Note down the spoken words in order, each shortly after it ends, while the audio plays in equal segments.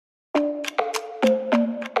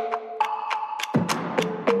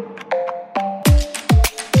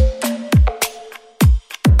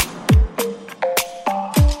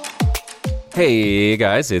Hey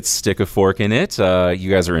guys, it's Stick a Fork in It.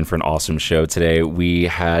 You guys are in for an awesome show today. We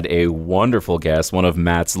had a wonderful guest, one of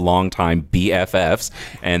Matt's longtime BFFs,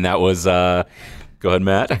 and that was, go ahead,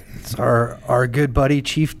 Matt. It's our good buddy,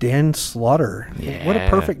 Chief Dan Slaughter. Yeah. What a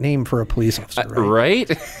perfect name for a police officer, right?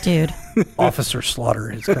 Right? Dude. Officer Slaughter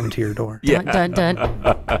has come to your door. Yeah. Dun, dun,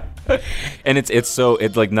 dun. And it's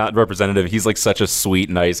like not representative. He's like such a sweet,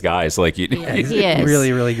 nice guy. So like, He is.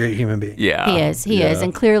 Really, really great human being. yeah, He is.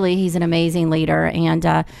 And clearly he's an amazing leader.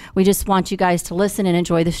 And we just want you guys to listen and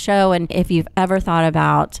enjoy the show. And if you've ever thought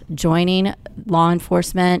about joining law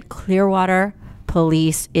enforcement, Clearwater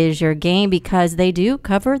Police is your game because they do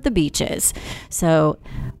cover the beaches. So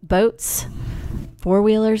boats,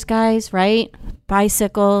 four-wheelers, guys, right?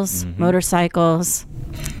 Bicycles, motorcycles.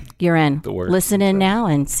 You're in. The works. Listen in now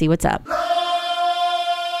and see what's up.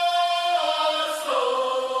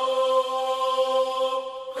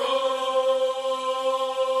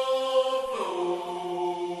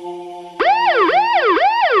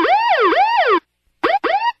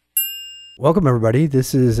 Welcome, everybody.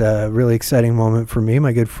 This is a really exciting moment for me.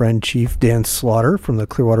 My good friend, Chief Dan Slaughter from the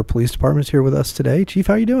Clearwater Police Department is here with us today. Chief,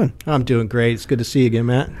 how are you doing? I'm doing great. It's good to see you again,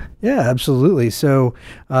 Matt. Yeah, absolutely. So,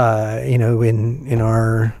 in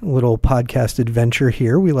our little podcast adventure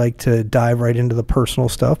here, we like to dive right into the personal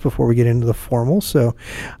stuff before we get into the formal. So,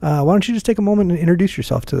 why don't you just take a moment and introduce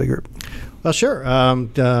yourself to the group? Well, sure.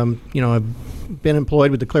 I've been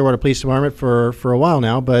employed with the Clearwater Police Department for a while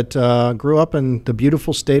now, but grew up in the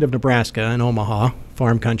beautiful state of Nebraska in Omaha,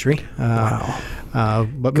 farm country. Wow.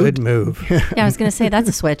 But Good move. Yeah, I was going to say that's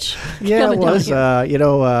a switch. Yeah, it Coming down was.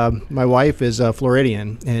 here. My wife is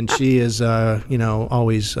Floridian, and she is,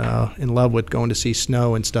 always in love with going to see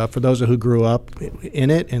snow and stuff. For those who grew up in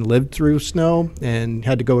it and lived through snow and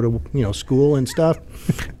had to go to, school and stuff,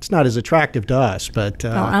 it's not as attractive to us. But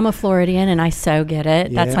Well, I'm a Floridian, and I so get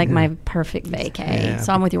it. That's Yeah. like my perfect vacay. Yeah.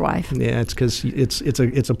 So I'm with your wife. yeah, it's because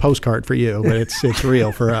it's a postcard for you, but it's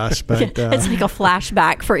real for us. But It's like a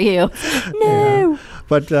flashback for you. No.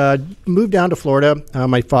 But moved down to Florida.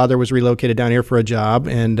 My father was relocated down here for a job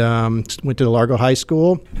and went to Largo High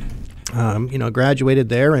School. Graduated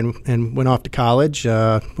there and went off to college.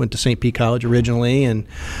 Went to St. Pete College originally and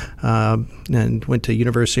went to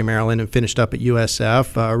University of Maryland and finished up at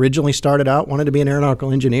USF. Originally started out, wanted to be an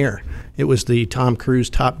aeronautical engineer. It was the Tom Cruise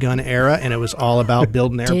Top Gun era, and it was all about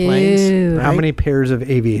building airplanes. Dude. right? How many pairs of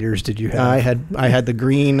aviators did you have? I had the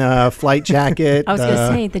green flight jacket. I was going to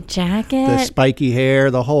say the jacket. The spiky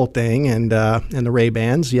hair, the whole thing, and the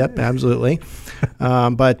Ray-Bans. Yep, absolutely.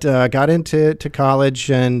 But got into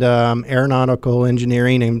college, and aeronautical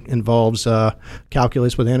engineering involves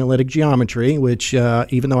calculus with analytic geometry, which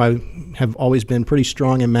even though I have always been pretty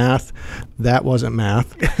strong in math, that wasn't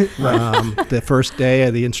math. The first day,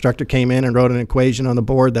 the instructor came in and wrote an equation on the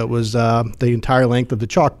board that was the entire length of the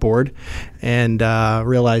chalkboard, and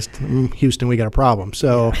realized, Houston, we got a problem.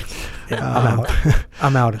 So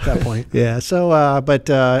I'm out at that point. yeah. So, but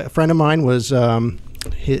a friend of mine was.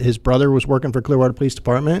 His brother was working for Clearwater Police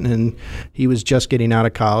Department, and he was just getting out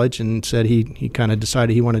of college and said he kind of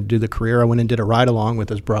decided he wanted to do the career. I went and did a ride-along with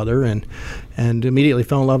his brother and immediately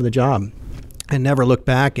fell in love with the job and never looked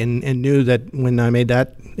back and knew that when I made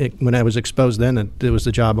that, when I was exposed then, that it was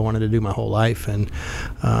the job I wanted to do my whole life and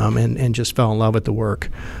just fell in love with the work.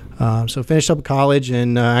 So finished up college,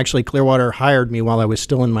 and actually Clearwater hired me while I was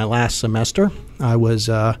still in my last semester. I was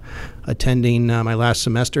attending my last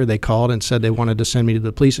semester. They called and said they wanted to send me to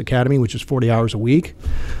the police academy, which is 40 hours a week.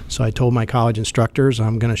 So I told my college instructors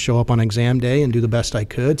I'm going to show up on exam day and do the best I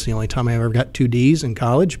could. It's the only time I ever got 2 Ds in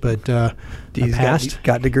college, but D's I passed.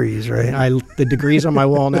 got degrees, right? The degree's on my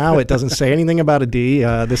wall now. It doesn't say anything about a D.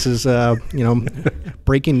 This is,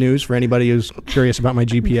 breaking news for anybody who's curious about my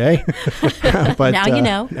GPA. But Now you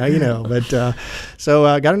know. Now you know. But so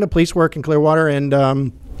I got into police work in Clearwater and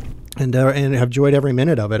have enjoyed every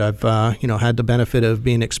minute of it. I've had the benefit of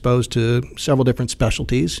being exposed to several different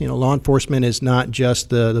specialties. Law enforcement is not just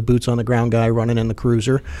the boots on the ground guy running in the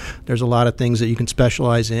cruiser. There's a lot of things that you can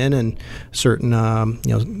specialize in, and certain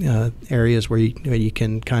areas where you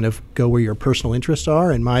can kind of go where your personal interests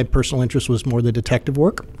are. And my personal interest was more the detective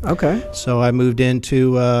work. Okay. So I moved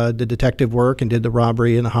into the detective work and did the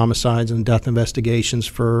robbery and the homicides and death investigations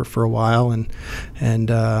for a while, and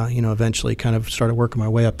eventually kind of started working my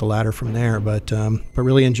way up the ladder from there. But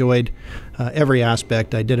really enjoyed every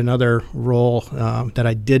aspect. I did another role that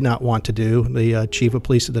I did not want to do. The chief of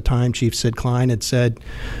police at the time, Chief Sid Klein, had said,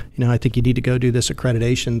 I think you need to go do this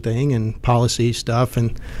accreditation thing and policy stuff.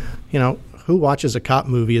 And who watches a cop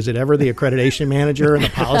movie? Is it ever the accreditation manager and the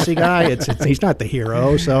policy guy? He's not the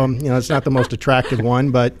hero, so it's not the most attractive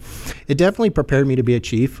one. But it definitely prepared me to be a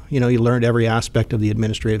chief. You learned every aspect of the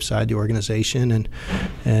administrative side of the organization,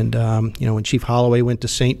 and when Chief Holloway went to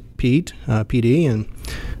St. Pete PD, and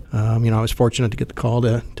I was fortunate to get the call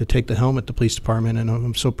to take the helm at the police department, and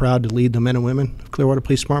I'm so proud to lead the men and women of Clearwater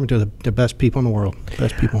Police Department to the best people in the world,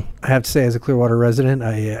 best people. I have to say, as a Clearwater resident,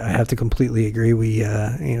 I have to completely agree.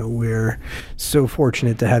 We're so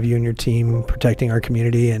fortunate to have you and your team protecting our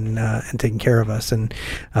community and taking care of us. And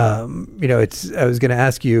I was going to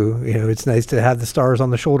ask you, it's nice to have the stars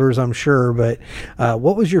on the shoulders, I'm sure, but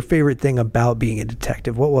what was your favorite thing about being a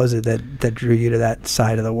detective? What was it that drew you to that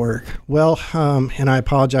side of the work? Well, and I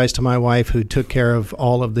apologize to my wife, who took care of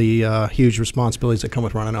all of the huge responsibilities that come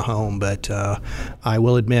with running a home, but I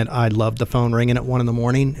will admit I loved the phone ringing at 1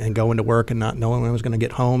 a.m. and going to work and not knowing when I was going to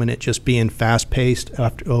get home, and it just being fast-paced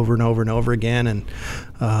over and over and over again, and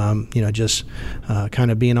just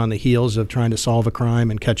kind of being on the heels of trying to solve a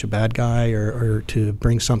crime and catch a bad guy or to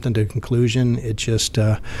bring something to a conclusion. It just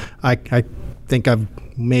I think I've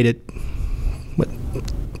made it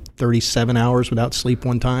 37 hours without sleep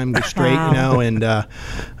one time straight. Wow.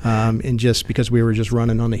 And just because we were just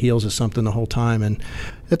running on the heels of something the whole time. And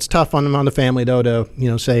it's tough on the family, though,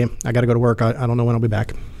 to say, I got to go to work, I don't know when I'll be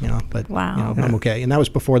back, but wow. I'm okay. And that was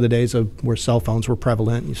before the days of where cell phones were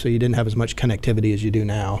prevalent, so you didn't have as much connectivity as you do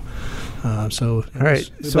now. So all right,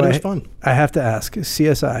 it was fun. I have to ask,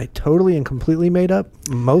 CSI totally and completely made up,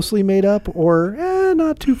 mostly made up, or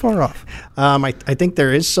not too far off? I think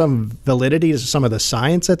there is some validity to some of the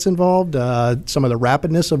science that's involved. Some of the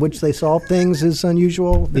rapidness of which they solve things is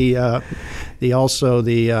unusual.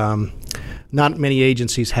 Not many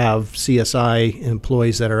agencies have CSI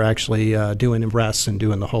employees that are actually doing arrests and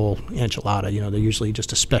doing the whole enchilada. They're usually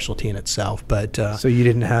just a specialty in itself. But so you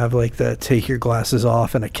didn't have like the take your glasses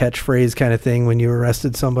off and a catchphrase kind of thing when you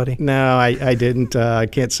arrested somebody? No, I didn't. I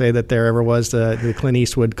can't say that there ever was the Clint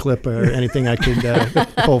Eastwood clip or anything I could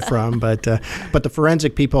pull from. But the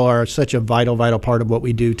forensic people are such a vital part of what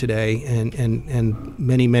we do today, and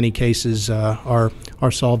many cases are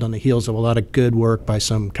solved on the heels of a lot of good work by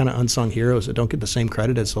some kind of unsung heroes that don't get the same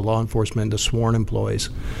credit as the law enforcement, the sworn employees.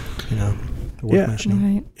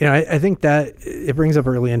 Mentioning. Right. I think that it brings up a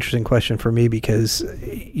really interesting question for me because,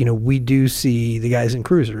 we do see the guys in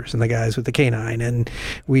cruisers and the guys with the canine, and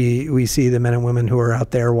we see the men and women who are out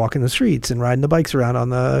there walking the streets and riding the bikes around on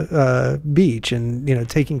the beach and,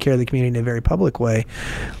 taking care of the community in a very public way.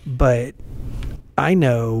 But I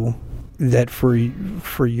know that for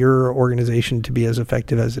your organization to be as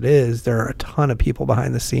effective as it is, there are a ton of people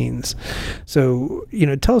behind the scenes. So,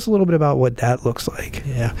 tell us a little bit about what that looks like.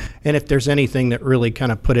 Yeah. And if there's anything that really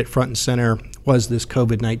kind of put it front and center was this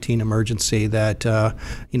COVID-19 emergency that,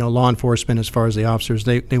 law enforcement, as far as the officers,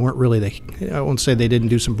 they weren't really I won't say they didn't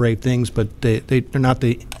do some brave things, but they're not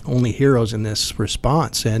the only heroes in this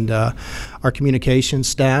response. And our communications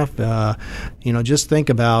staff, just think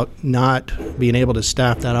about not being able to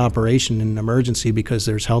staff that operation in an emergency because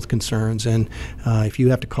there's health concerns. And if you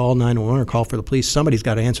have to call 911 or call for the police, somebody's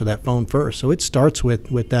got to answer that phone first. So it starts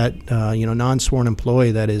with that, non-sworn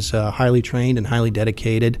employee that is highly trained and highly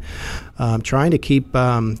dedicated. Trying to keep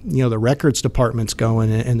the records departments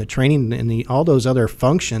going and the training and all those other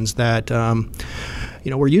functions that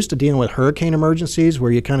we're used to dealing with hurricane emergencies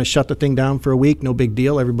where you kind of shut the thing down for a week, no big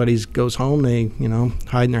deal. Everybody goes home, they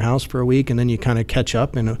hide in their house for a week, and then you kind of catch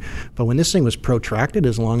up. But when this thing was protracted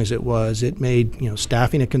as long as it was, it made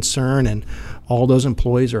staffing a concern, and all those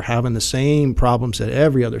employees are having the same problems that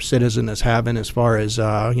every other citizen is having as far as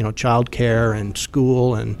child care and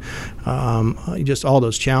school and just all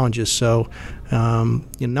those challenges. So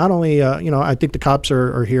not only I think the cops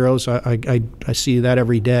are heroes. I see that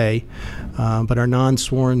every day, but our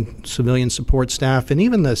non-sworn civilian support staff and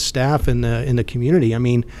even the staff in the community. I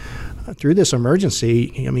mean, through this emergency,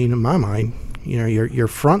 in my mind, your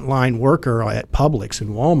frontline worker at Publix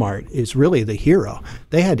and Walmart is really the hero.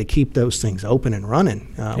 They had to keep those things open and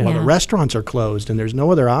running while the restaurants are closed and there's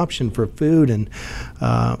no other option for food and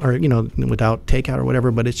without takeout or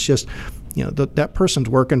whatever. But it's just that person's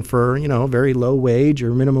working for a very low wage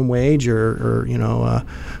or minimum wage or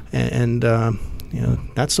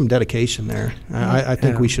that's some dedication there. I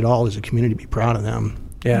think we should all as a community be proud of them.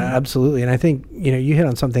 Yeah, absolutely. And I think you hit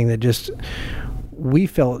on something that just we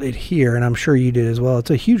felt it here, and I'm sure you did as well.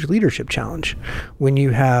 It's a huge leadership challenge when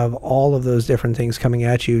you have all of those different things coming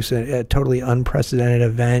at you. So a totally unprecedented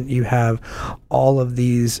event. You have all of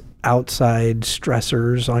these outside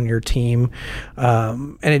stressors on your team.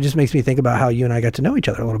 And it just makes me think about how you and I got to know each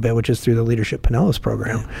other a little bit, which is through the Leadership Pinellas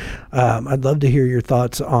program. I'd love to hear your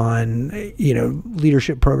thoughts on,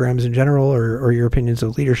 leadership programs in general, or your opinions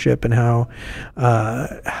of leadership, and how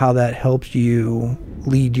that helps you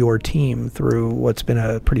lead your team through what's been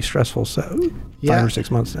a pretty stressful 5 or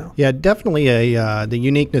 6 months now. Yeah, definitely the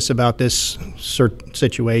uniqueness about this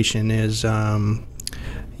situation is,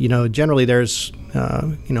 generally there's a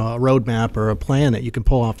roadmap or a plan that you can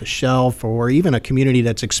pull off the shelf, or even a community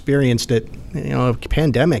that's experienced it. A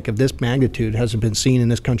pandemic of this magnitude hasn't been seen in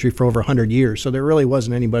this country for over 100 years, so there really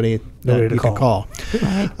wasn't anybody that you could call.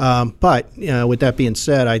 But with that being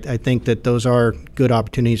said, I think that those are good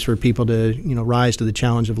opportunities for people to rise to the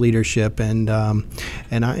challenge of leadership, and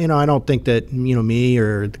I don't think that me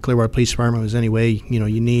or the Clearwater Police Department was any way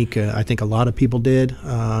unique. I think a lot of people did,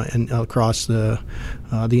 and across the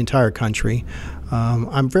entire country.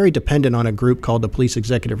 I'm very dependent on a group called the Police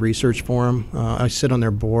Executive Research Forum. I sit on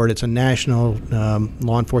their board. It's a national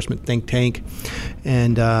law enforcement think tank.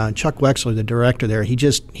 And Chuck Wexler, the director there,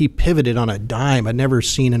 he pivoted on a dime. I'd never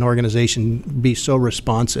seen an organization be so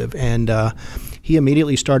responsive. And he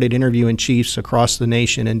immediately started interviewing chiefs across the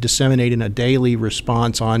nation and disseminating a daily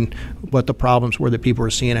response on what the problems were that people were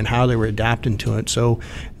seeing and how they were adapting to it. So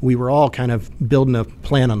we were all kind of building a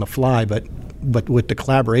plan on the fly, but with the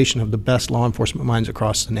collaboration of the best law enforcement minds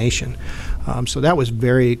across the nation. So that was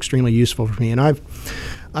extremely useful for me. And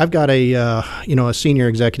I've got a senior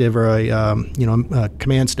executive or a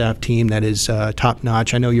command staff team that is top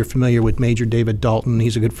notch. I know you're familiar with Major David Dalton.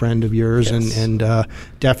 He's a good friend of yours, yes. and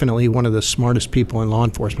definitely one of the smartest people in law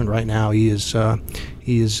enforcement right now. He is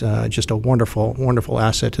just a wonderful, wonderful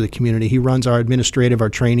asset to the community. He runs our administrative, our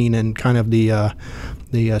training, and kind of the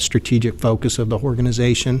strategic focus of the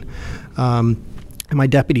organization. And my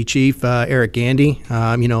deputy chief, Eric Gandy,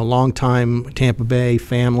 longtime Tampa Bay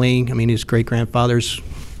family. I mean, his great-grandfather's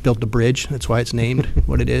built the bridge. That's why it's named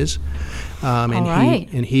what it is.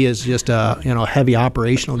 He is just a heavy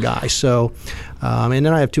operational guy. So, and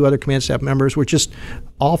then I have two other command staff members. We're just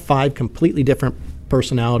all 5 completely different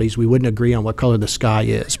personalities. We wouldn't agree on what color the sky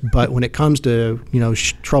is, but when it comes to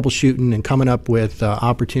troubleshooting and coming up with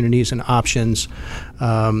opportunities and options,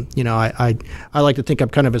 I like to think I'm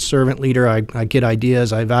kind of a servant leader. I get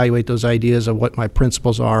ideas, I evaluate those ideas of what my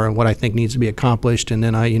principles are and what I think needs to be accomplished, and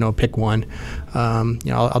then I pick one.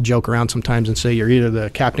 I'll joke around sometimes and say you're either the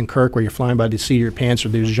Captain Kirk where you're flying by the seat of your pants, or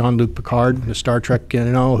there's Jean-Luc Picard, the Star Trek,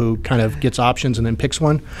 who kind of gets options and then picks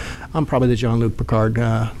one. I'm probably the Jean-Luc Picard,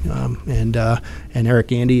 and Eric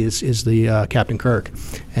Gandy is the Captain Kirk,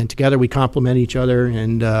 and together we complement each other,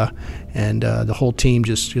 and the whole team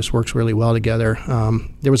just works really well together.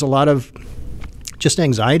 There was a lot of just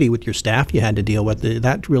anxiety with your staff you had to deal with.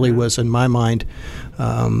 That really was, in my mind,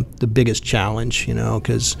 the biggest challenge,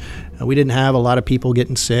 because we didn't have a lot of people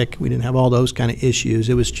getting sick. We didn't have all those kind of issues.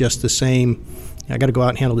 It was just the same. I got to go out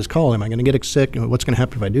and handle this call. Am I going to get sick? What's going to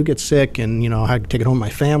happen if I do get sick? And, how to take it home to my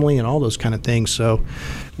family and all those kind of things. So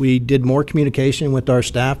we did more communication with our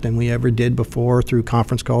staff than we ever did before through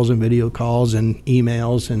conference calls and video calls and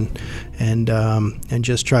emails, and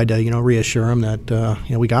just tried to, reassure them that,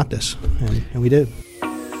 we got this. And we did.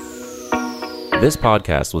 This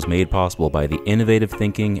podcast was made possible by the innovative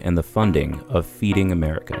thinking and the funding of Feeding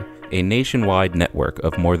America, a nationwide network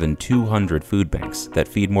of more than 200 food banks that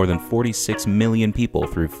feed more than 46 million people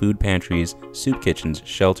through food pantries, soup kitchens,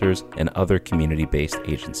 shelters, and other community-based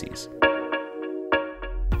agencies.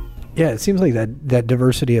 Yeah, it seems like that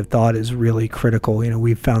diversity of thought is really critical.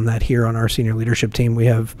 We've found that here on our senior leadership team. We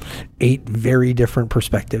have 8 very different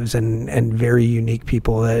perspectives and very unique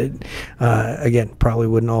people that, again, probably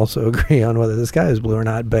wouldn't also agree on whether the sky is blue or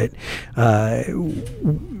not. But,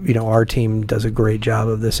 our team does a great job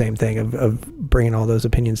of the same thing, of bringing all those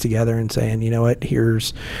opinions together and saying, what,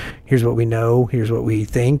 here's what we know, here's what we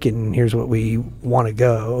think, and here's what we want to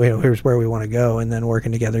go. Here's where we want to go, and then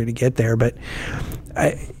working together to get there. But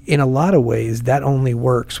in a lot of ways, that only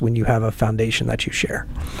works when you have a foundation that you share.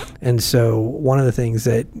 And so one of the things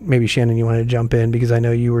that maybe, Shannon, you want to jump in, because I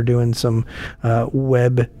know you were doing some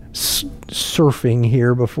web surfing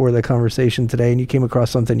here before the conversation today, and you came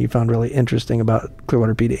across something you found really interesting about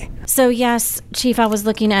Clearwater PD. So yes, Chief, I was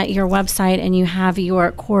looking at your website, and you have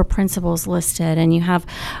your core principles listed, and you have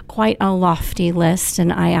quite a lofty list,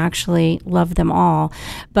 and I actually love them all.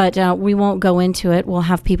 But we won't go into it. We'll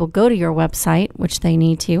have people go to your website, which they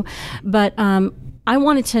need to. But I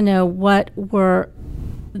wanted to know, what were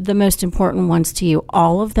the most important ones to you?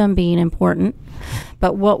 All of them being important,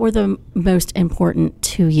 but what were the most important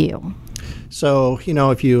to you? So,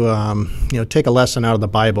 if you, take a lesson out of the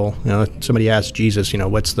Bible, somebody asks Jesus,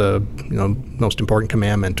 what's the, most important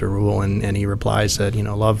commandment or rule? And he replies that,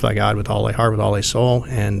 love thy God with all thy heart, with all thy soul,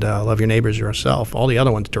 and love your neighbors yourself. All the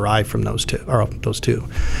other ones derive from those two.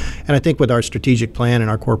 And I think with our strategic plan and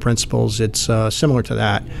our core principles, it's similar to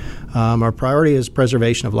that. Our priority is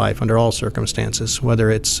preservation of life under all circumstances,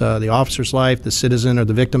 whether it's the officer's life, the citizen, or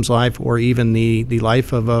the victim's life, or even the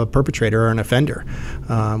life of a perpetrator or an offender.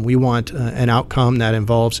 We want an outcome that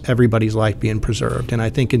involves everybody's life being preserved. And I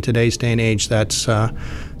think in today's day and age, that's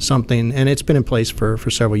something, and it's been in place for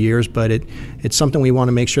several years, but it's something we want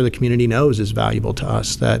to make sure the community knows is valuable to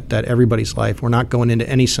us, that everybody's life, we're not going into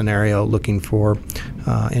any scenario looking for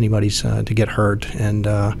anybody's to get hurt. And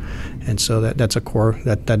so that's a core,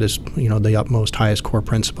 that is, the utmost, highest core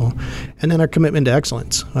principle. And then our commitment to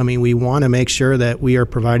excellence. I mean, we want to make sure that we are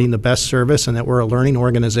providing the best service and that we're a learning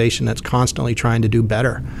organization that's constantly trying to do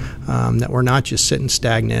better, that we're not just sitting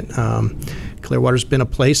stagnant. Clearwater's been a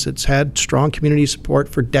place that's had strong community support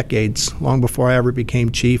for decades, long before I ever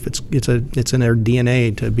became chief. It's in their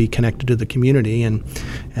DNA to be connected to the community, and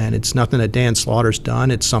it's nothing that Dan Slaughter's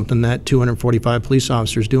done. It's something that 245 police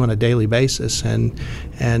officers do on a daily basis, and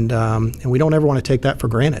we don't ever want to take that for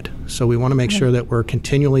granted. So we want to make sure that we're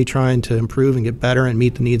continually trying to improve and get better and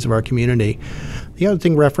meet the needs of our community. The other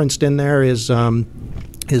thing referenced in there is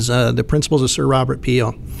the principles of Sir Robert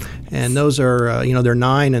Peel. And those are, there are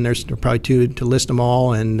 9, and there's probably 2 to list them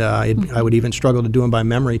all, and I would even struggle to do them by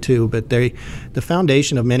memory too. But the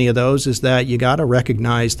foundation of many of those is that you got to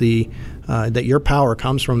recognize that your power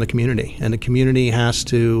comes from the community, and the community has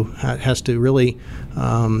to really,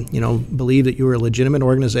 believe that you're a legitimate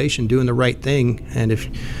organization doing the right thing. And if,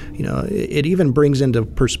 it even brings into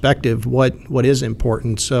perspective what is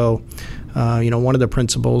important. So, one of the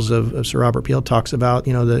principles of Sir Robert Peel talks about,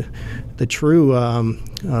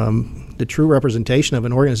 the true representation of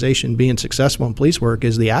an organization being successful in police work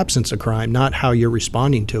is the absence of crime, not how you're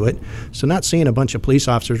responding to it. So not seeing a bunch of police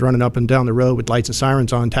officers running up and down the road with lights and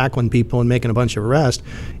sirens on, tackling people and making a bunch of arrests.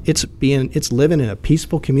 It's living in a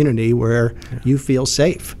peaceful community where you feel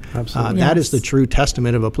safe. Absolutely. That is the true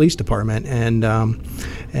testament of a police department. And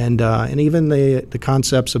even the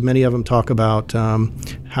concepts of many of them talk about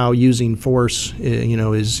how using force,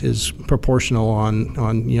 is proportional on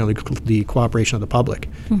the cooperation of the public.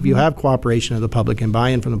 Mm-hmm. If you have cooperation of the public and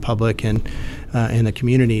buy-in from the public and the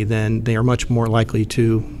community, then they are much more likely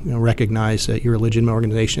to recognize that you're a legitimate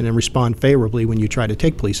organization and respond favorably when you try to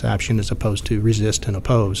take police action as opposed to resist and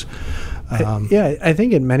oppose. I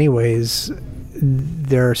think in many ways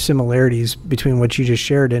there are similarities between what you just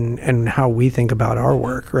shared and how we think about our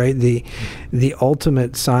work, right? The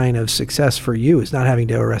ultimate sign of success for you is not having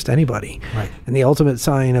to arrest anybody. Right. And the ultimate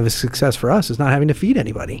sign of a success for us is not having to feed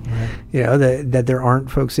anybody. Right. That there aren't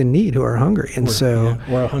folks in need who are hungry. And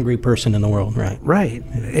we're a hungry person in the world, right? Right,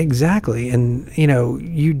 exactly. And,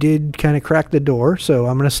 you did kind of crack the door, so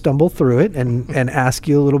I'm going to stumble through it and ask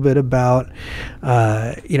you a little bit about,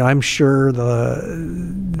 I'm sure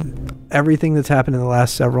everything that's happened in the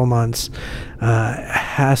last several months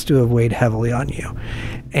has to have weighed heavily on you.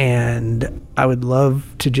 And I would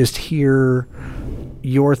love to just hear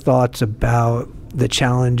your thoughts about the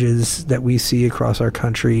challenges that we see across our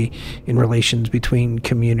country in relations between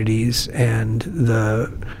communities and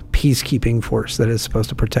the peacekeeping force that is supposed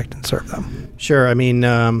to protect and serve them. Sure. I mean,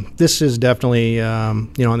 this is definitely,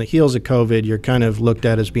 on the heels of COVID, you're kind of looked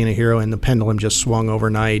at as being a hero, and the pendulum just swung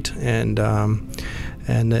overnight. And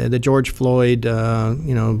the George Floyd,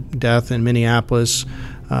 death in Minneapolis,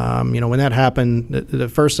 when that happened, the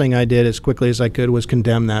first thing I did as quickly as I could was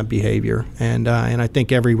condemn that behavior. And I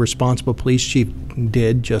think every responsible police chief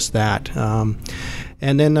did just that.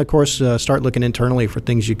 And then, of course, start looking internally for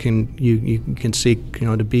things you can seek,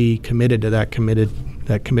 to be committed to that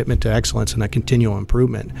commitment to excellence and that continual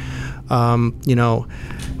improvement.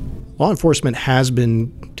 Law enforcement has been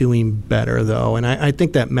doing better, though, and I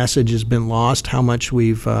think that message has been lost, how much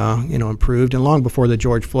we've improved. And long before the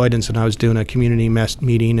George Floyd incident, I was doing a community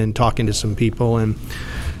meeting and talking to some people, and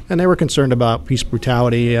they were concerned about police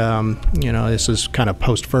brutality. This is kind of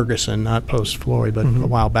post-Ferguson, not post-Floyd, but a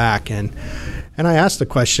while back. And I asked the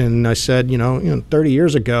question, I said, 30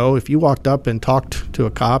 years ago, if you walked up and talked to a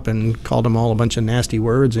cop and called him all a bunch of nasty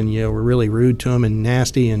words and you were really rude to him and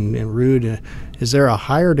nasty and rude, is there a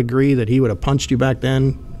higher degree that he would have punched you back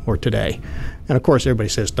then or today? And of course, everybody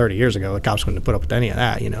says 30 years ago, the cops wouldn't have put up with any of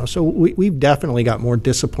that, So we've definitely got more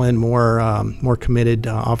disciplined, more committed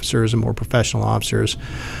officers and more professional officers.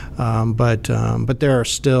 But there are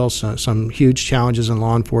still some huge challenges in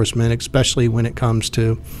law enforcement, especially when it comes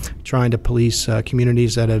to trying to police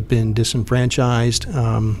communities that have been disenfranchised.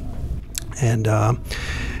 And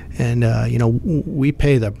we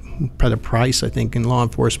pay the price, I think, in law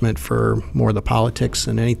enforcement for more of the politics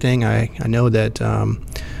than anything. I know that a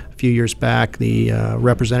few years back, the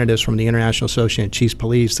representatives from the International Association of Chiefs of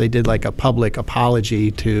Police, they did like a public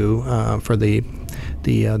apology for the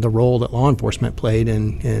role that law enforcement played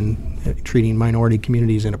in treating minority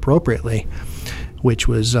communities inappropriately, which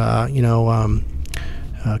was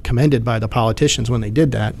commended by the politicians when they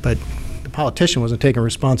did that, but politician wasn't taking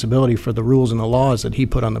responsibility for the rules and the laws that he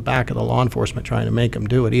put on the back of the law enforcement trying to make them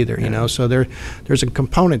do it either. So there's a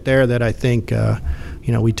component there that I think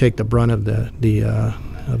we take the brunt of the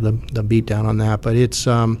beat down on that. But it's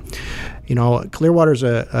Clearwater's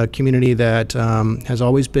a community that has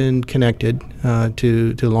always been connected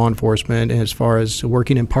to law enforcement as far as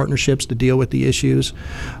working in partnerships to deal with the issues.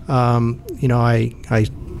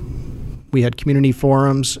 We had community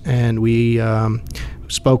forums, and we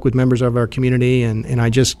spoke with members of our community, and I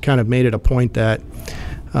just kind of made it a point that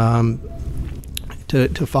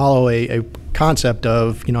to follow a concept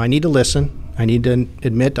of, I need to listen, I need to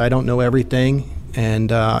admit I don't know everything,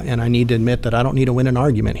 and I need to admit that I don't need to win an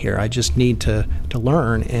argument here. I just need to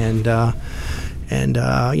learn, and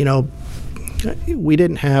we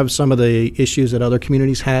didn't have some of the issues that other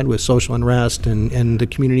communities had with social unrest, and the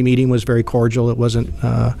community meeting was very cordial. It wasn't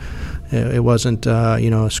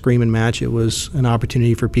a screaming match. It was an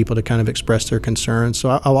opportunity for people to kind of express their concerns.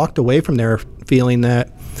 So I walked away from there feeling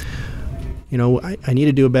that, I need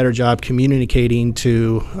to do a better job communicating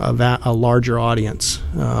to a larger audience.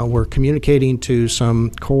 We're communicating to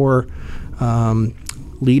some core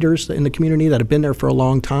leaders in the community that have been there for a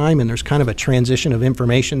long time, and there's kind of a transition of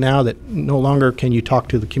information now that no longer can you talk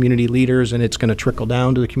to the community leaders and it's going to trickle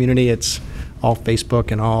down to the community. It's all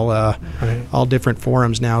Facebook and all different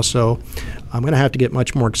forums now. So I'm going to have to get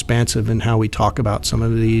much more expansive in how we talk about some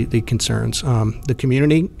of the concerns. The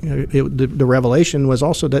community, the revelation was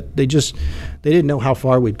also that they didn't know how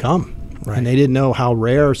far we'd come. Right. And they didn't know how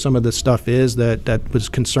rare some of the stuff is that was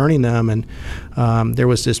concerning them. And there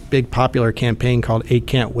was this big popular campaign called 8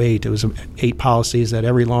 Can't Wait. It was 8 policies that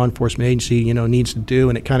every law enforcement agency, needs to do.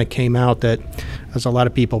 And it kind of came out that as a lot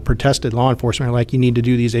of people protested law enforcement, like, you need to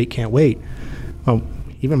do these 8 Can't Wait. Well,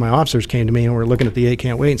 even my officers came to me and were looking at the 8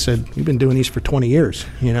 Can't Wait and said, "We've been doing these for 20 years,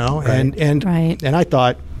 Right. And I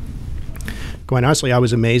thought, quite honestly, I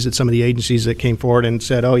was amazed at some of the agencies that came forward and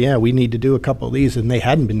said, "Oh yeah, we need to do a couple of these," and they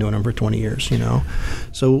hadn't been doing them for 20 years.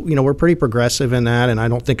 So we're pretty progressive in that, and I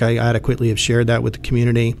don't think I adequately have shared that with the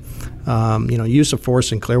community. Use of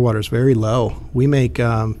force in Clearwater is very low. We make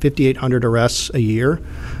 5,800 arrests a year,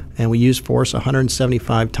 and we use force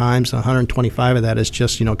 175 times. 125 of that is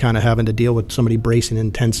just kind of having to deal with somebody bracing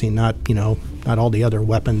and tensing, not all the other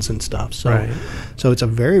weapons and stuff. So, right. So it's a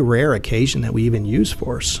very rare occasion that we even use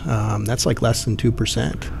force. That's like less than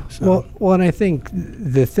 2%. So. Well, and I think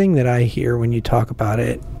the thing that I hear when you talk about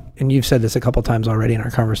it, and you've said this a couple times already in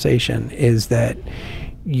our conversation, is that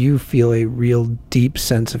you feel a real deep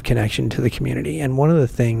sense of connection to the community. And one of the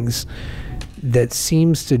things that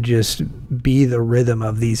seems to just be the rhythm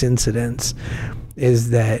of these incidents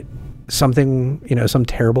is that something, some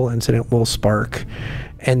terrible incident will spark,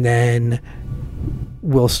 and then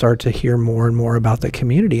we'll start to hear more and more about the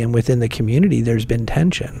community. And within the community, there's been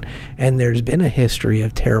tension, and there's been a history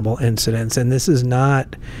of terrible incidents. And this is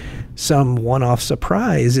not some one-off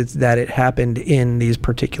surprise. It's that it happened in these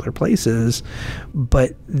particular places,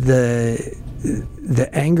 but the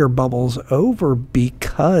anger bubbles over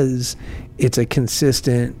because it's a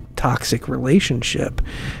consistent toxic relationship.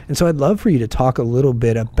 And so I'd love for you to talk a little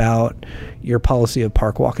bit about your policy of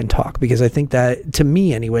park, walk, and talk, because I think that, to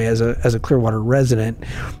me anyway, as a Clearwater resident,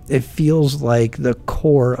 it feels like the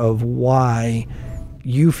core of why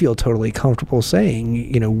you feel totally comfortable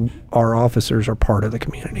saying, our officers are part of the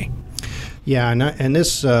community. Yeah, and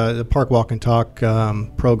this the Park, Walk, and Talk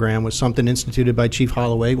program was something instituted by Chief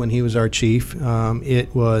Holloway when he was our chief.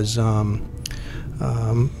 It was,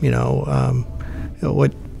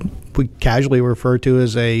 what we casually refer to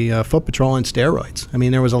as a foot patrol on steroids. I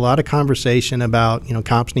mean, there was a lot of conversation about,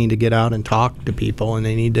 cops need to get out and talk to people, and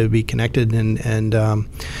they need to be connected, and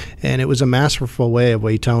it was a masterful way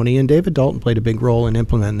of Tony and David Dalton played a big role in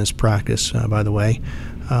implementing this practice, by the way.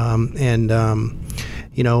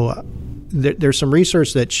 There's some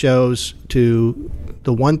research that shows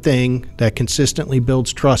the one thing that consistently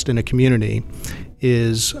builds trust in a community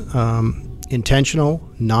is intentional,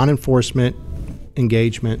 non-enforcement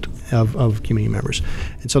engagement of community members.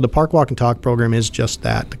 And so the Park, Walk, and Talk program is just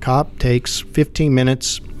that. The cop takes 15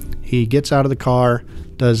 minutes, he gets out of the car,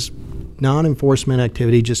 does non-enforcement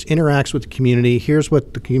activity, just interacts with the community, here's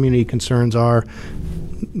what the community concerns are,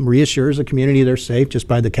 reassures the community they're safe just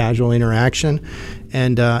by the casual interaction,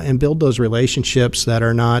 and build those relationships that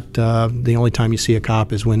are not the only time you see a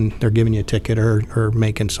cop is when they're giving you a ticket or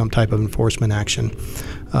making some type of enforcement action.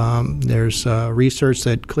 There's research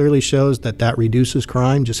that clearly shows that reduces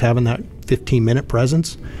crime, just having that 15-minute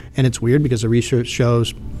presence. And it's weird because the research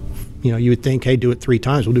shows, you would think, hey, do it 3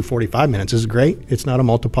 times. We'll do 45 minutes. This is great. It's not a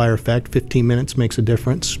multiplier effect. 15 minutes makes a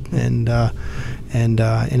difference. And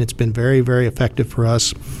it's been very, very effective for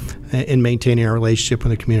us in maintaining our relationship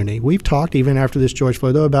with the community. We've talked, even after this George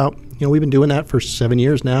Floyd, though, about, we've been doing that for 7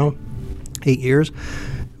 years now, 8 years.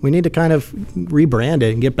 We need to kind of rebrand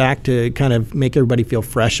it and get back to kind of make everybody feel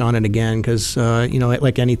fresh on it again, because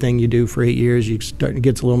like anything you do for 8 years, it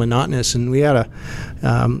gets a little monotonous, and we got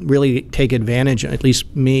to really take advantage, at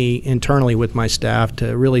least me internally with my staff,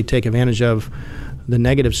 to really take advantage of the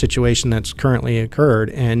negative situation that's currently occurred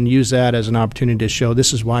and use that as an opportunity to show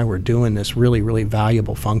this is why we're doing this really, really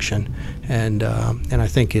valuable function. And I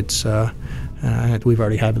think it's we've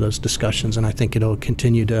already had those discussions, and I think it'll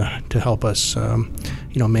continue to help us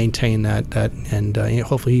maintain that and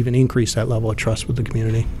hopefully even increase that level of trust with the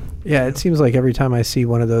community. Yeah, it seems like every time I see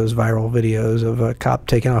one of those viral videos of a cop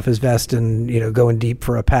taking off his vest and going deep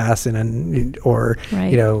for a pass or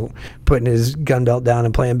putting his gun belt down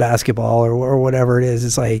and playing basketball or whatever it is,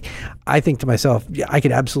 it's like I think to myself, yeah, I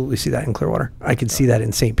could absolutely see that in Clearwater. I could see that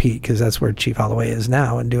in St. Pete, because that's where Chief Holloway is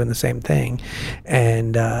now and doing the same thing.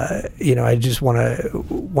 And I just want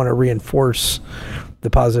to reinforce the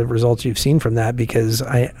positive results you've seen from that, because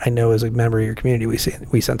I know as a member of your community we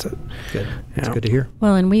sense it. Good. That's good to hear.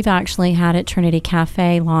 Well, and we've actually had at Trinity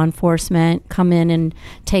Cafe law enforcement come in and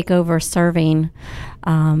take over serving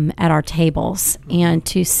at our tables, and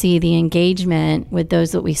to see the engagement with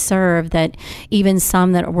those that we serve, that even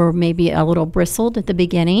some that were maybe a little bristled at the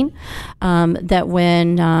beginning, that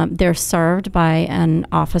when they're served by an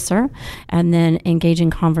officer and then engage in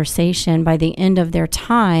conversation, by the end of their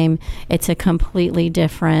time, it's a completely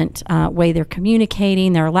different way they're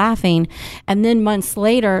communicating, they're laughing, and then months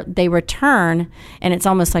later they return and it's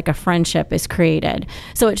almost like a friendship is created.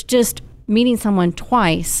 So it's just meeting someone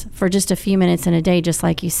twice for just a few minutes in a day, just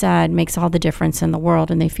like you said, makes all the difference in the world,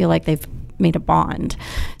 and they feel like they've made a bond.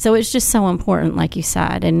 So it's just so important, like you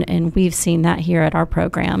said, and we've seen that here at our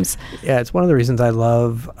programs. Yeah, it's one of the reasons I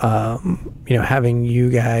love having you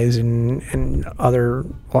guys and other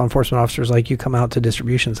law enforcement officers like you come out to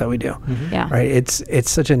distributions that we do. Mm-hmm. Yeah, right. It's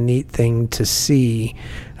such a neat thing to see,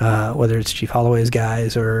 whether it's Chief Holloway's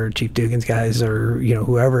guys or Chief Dugan's guys or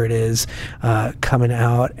whoever it is, coming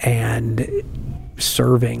out and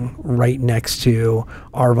serving right next to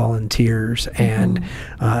our volunteers, and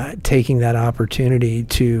taking that opportunity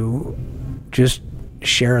to just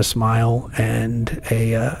share a smile and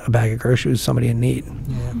a bag of groceries with somebody in need.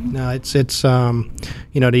 Yeah. No, it's to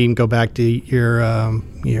even go back to your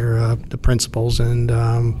the principles and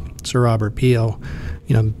Sir Robert Peel.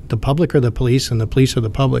 The public are the police and the police are the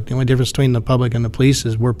public. The only difference between the public and the police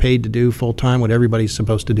is we're paid to do full-time what everybody's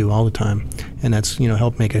supposed to do all the time. And that's,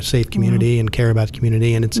 help make a safe community and care about the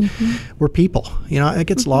community. And it's we're people. It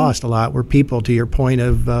gets lost a lot. We're people, to your point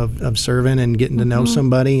of serving and getting to know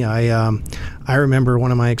somebody. I remember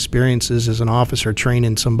one of my experiences as an officer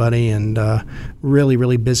training somebody, and really,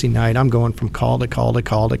 really busy night. I'm going from call to call to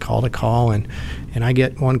call to call to call, and I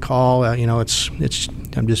get one call. I'm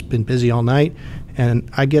just been busy all night.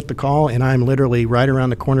 And I get the call, and I'm literally right around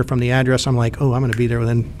the corner from the address. I'm like, oh, I'm going to be there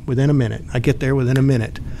within a minute. I get there within a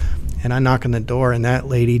minute. And I knock on the door, and that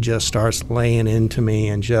lady just starts laying into me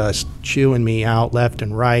and just chewing me out left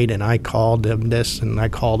and right. And I called this, and I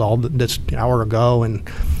called all this hour ago. And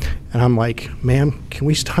I'm like, ma'am, can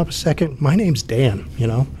we stop a second? My name's Dan,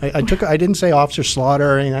 I didn't say Officer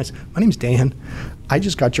Slaughter or anything. I said, my name's Dan. I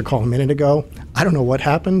just got your call a minute ago. I don't know what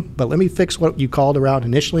happened, but let me fix what you called around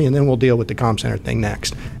initially, and then we'll deal with the comm center thing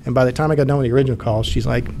next. And by the time I got done with the original call, she's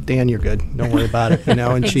like, Dan, you're good. Don't worry about it. And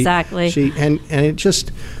exactly. And it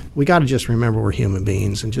just, we got to just remember we're human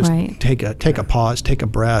beings and just take a pause, take a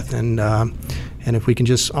breath, and if we can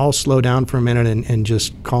just all slow down for a minute and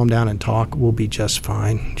just calm down and talk, we'll be just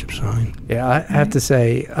fine. Yeah, I have to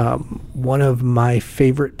say, one of my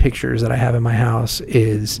favorite pictures that I have in my house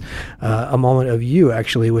is a moment of you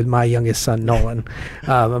actually with my youngest son, Nolan.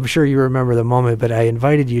 I'm sure you remember the moment, but I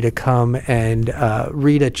invited you to come and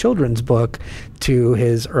read a children's book to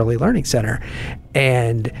his early learning center.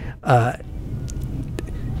 And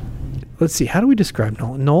let's see, how do we describe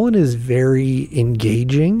Nolan? Nolan is very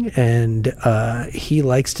engaging, and he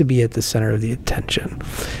likes to be at the center of the attention.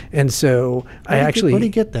 And so where do you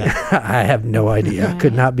get that? I have no idea. Right.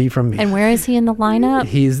 Could not be from me. And where is he in the lineup?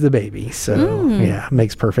 He's the baby. So yeah,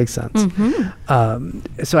 makes perfect sense.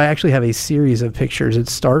 So I actually have a series of pictures. It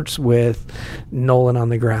starts with Nolan on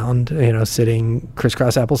the ground, sitting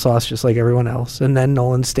crisscross applesauce just like everyone else. And then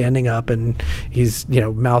Nolan's standing up, and he's,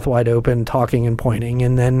 mouth wide open, talking and pointing.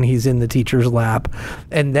 And then he's in the teacher's lap.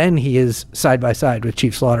 And then he is side by side with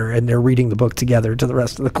Chief Slaughter, and they're reading the book together to the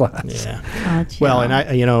rest of the class. Yeah. Gotcha. Well,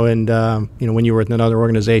 and when you were with another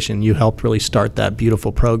organization, you helped really start that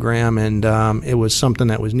beautiful program. And it was something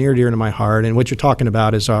that was near and dear to my heart. And what you're talking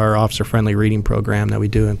about is our officer-friendly reading program that we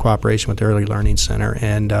do in cooperation with the Early Learning Center.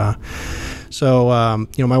 And so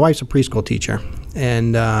my wife's a preschool teacher.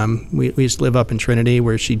 And we used to live up in Trinity,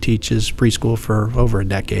 where she teaches preschool for over a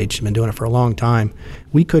decade. She's been doing it for a long time.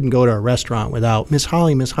 We couldn't go to a restaurant without Miss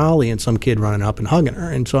Holly, and some kid running up and hugging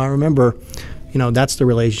her. And so I remember, that's the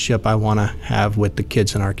relationship I want to have with the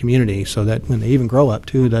kids in our community, so that when they even grow up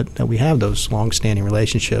too, that we have those long-standing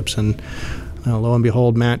relationships. And lo and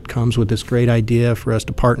behold, Matt comes with this great idea for us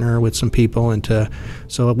to partner with some people, and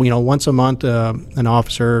once a month, an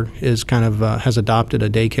officer is has adopted a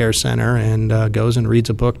daycare center and goes and reads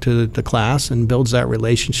a book to the class and builds that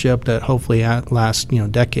relationship that hopefully lasts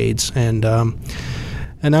decades. And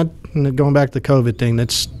that, going back to the COVID thing,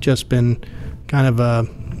 that's just been kind of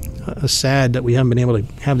a sad that we haven't been able to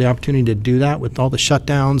have the opportunity to do that with all the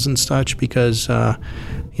shutdowns and such, because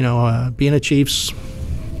being a chief's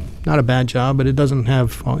not a bad job, but it doesn't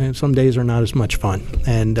have, some days are not as much fun.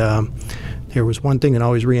 And there was one thing that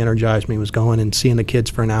always re-energized me, was going and seeing the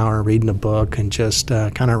kids for an hour, reading a book, and just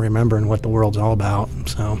kind of remembering what the world's all about.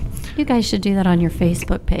 So you guys should do that on your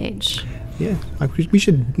Facebook page. Yeah, we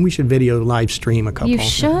should video live stream a couple. You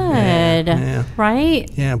should, yeah. Right?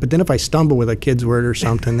 Yeah, but then if I stumble with a kid's word or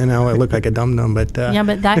something, then I look like a dum-dum. But yeah,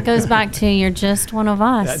 but that goes back to you're just one of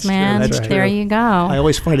us, that's man. True, that's there true. you go. I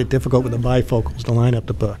always find it difficult with the bifocals to line up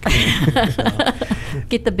the book.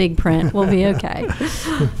 Get the big print. We'll be okay.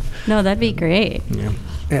 No, that'd be great. Yeah.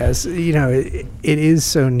 Yes, it is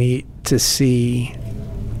so neat to see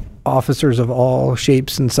officers of all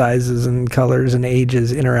shapes and sizes and colors and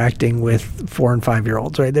ages interacting with 4 and 5 year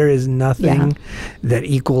olds, right? There is nothing that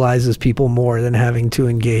equalizes people more than having to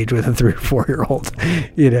engage with a 3 or 4 year old,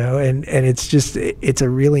 and it's a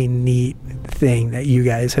really neat thing that you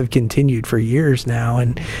guys have continued for years now.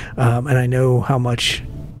 And I know how much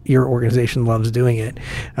your organization loves doing it.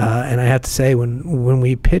 And I have to say, when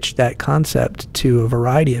we pitched that concept to a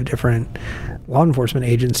variety of different law enforcement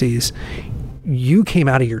agencies, you came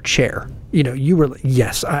out of your chair. You were,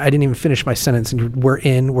 yes, I didn't even finish my sentence, and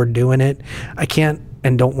we're doing it. I can't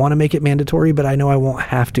and don't want to make it mandatory, but I know I won't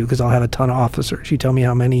have to, because I'll have a ton of officers. You tell me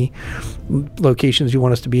how many locations you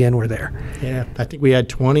want us to be in, we're there. Yeah, I think we had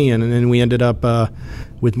 20, and then we ended up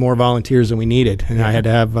with more volunteers than we needed, and I had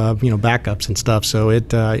to have backups and stuff. So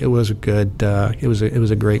it was a good, it was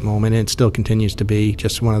a great moment, and it still continues to be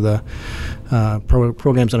just one of the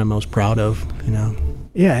programs that I'm most proud of.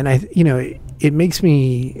 Yeah, and it makes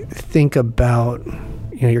me think about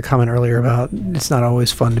your comment earlier about it's not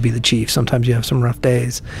always fun to be the chief. Sometimes you have some rough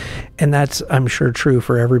days, and that's, I'm sure, true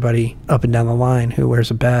for everybody up and down the line who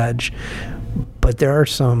wears a badge. But there are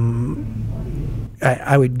some,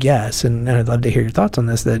 I would guess, and I'd love to hear your thoughts on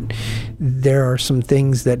this, that there are some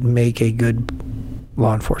things that make a good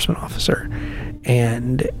law enforcement officer,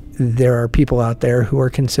 and there are people out there who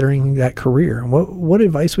are considering that career. What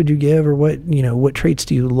advice would you give, or what traits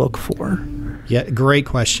do you look for? Yeah, great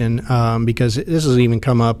question, because this has even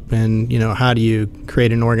come up in, how do you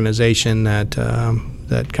create an organization that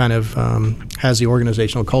kind of has the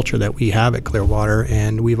organizational culture that we have at Clearwater,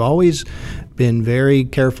 and we've always been very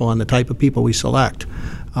careful on the type of people we select.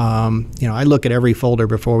 I look at every folder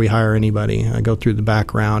before we hire anybody. I go through the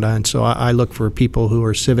background, and so I look for people who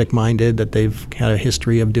are civic-minded, that they've had a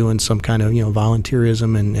history of doing some kind of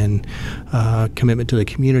volunteerism and commitment to the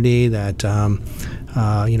community, that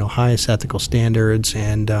highest ethical standards,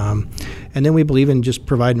 and then we believe in just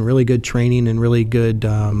providing really good training and really good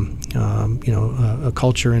a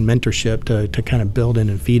culture and mentorship to kind of build in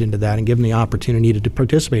and feed into that, and give them the opportunity to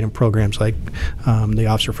participate in programs like the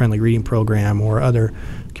Officer-Friendly Reading Program or other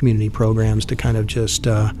community programs to kind of just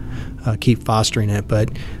keep fostering it. But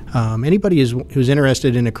anybody who's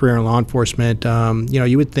interested in a career in law enforcement,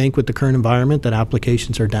 you would think with the current environment that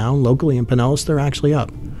applications are down. Locally in Pinellas, they're actually up.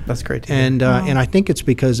 That's great to hear. And I think it's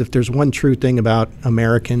because if there's one true thing about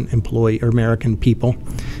American employee or American people,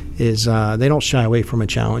 is they don't shy away from a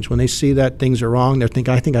challenge. When they see that things are wrong, they think,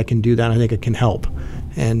 I think I can do that. I think it can help.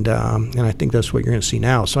 And I think that's what you're going to see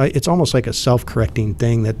now. So it's almost like a self-correcting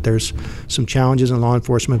thing, that there's some challenges in law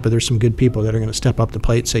enforcement, but there's some good people that are going to step up the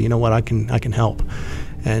plate and say, you know what, I can help.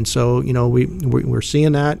 And so, we're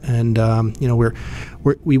seeing that, and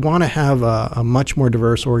we want to have a much more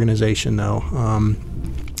diverse organization, though.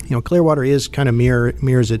 Clearwater is kind of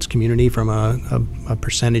mirrors its community from a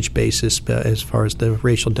percentage basis as far as the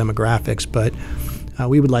racial demographics, but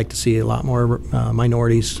we would like to see a lot more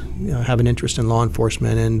minorities have an interest in law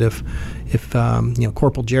enforcement. And if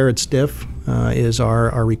Corporal Jared Stiff is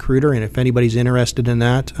our recruiter, and if anybody's interested in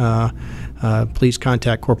that, please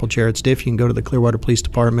contact Corporal Jared Stiff. You can go to the Clearwater Police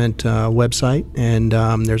Department website, and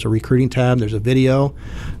there's a recruiting tab, there's a video.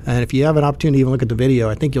 And if you have an opportunity to even look at the video,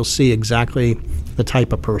 I think you'll see exactly the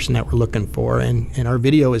type of person that we're looking for. And our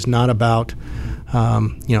video is not about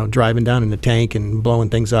driving down in the tank and blowing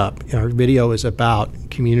things up. Our video is about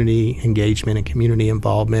community engagement and community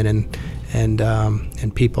involvement,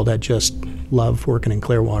 and people that just love working in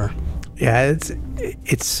Clearwater. Yeah,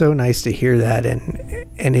 it's so nice to hear that,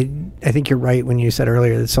 and I think you're right when you said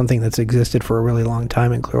earlier that it's something that's existed for a really long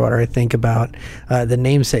time in Clearwater. I think about the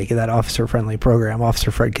namesake of that officer-friendly program,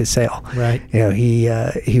 Officer Fred Casale. Right.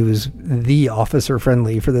 He was the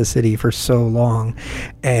officer-friendly for the city for so long,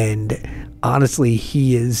 and honestly,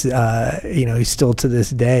 he is, he's still to this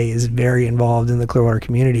day is very involved in the Clearwater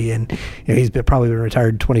community, and he's probably been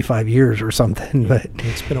retired 25 years or something. But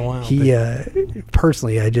it's been a while. He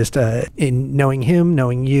personally, I just in knowing him,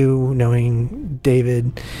 knowing you, knowing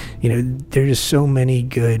David, there's just so many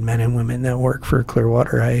good men and women that work for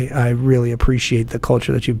Clearwater. I really appreciate the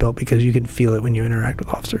culture that you built, because you can feel it when you interact with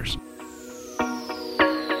officers.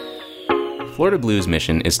 Florida Blue's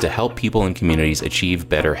mission is to help people and communities achieve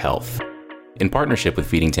better health. In partnership with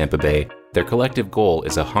Feeding Tampa Bay, their collective goal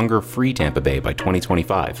is a hunger-free Tampa Bay by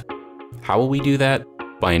 2025. How will we do that?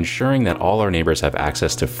 By ensuring that all our neighbors have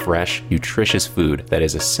access to fresh, nutritious food that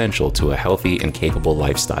is essential to a healthy and capable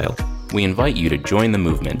lifestyle. We invite you to join the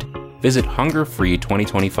movement. Visit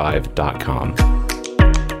hungerfree2025.com.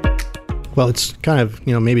 Well, it's kind of,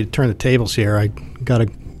 maybe to turn the tables here, I got a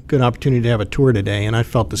good opportunity to have a tour today, and I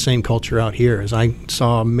felt the same culture out here as I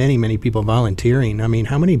saw many, many people volunteering. I mean,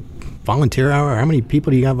 how many volunteer hour? How many people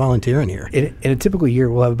do you got volunteering here? In a typical year,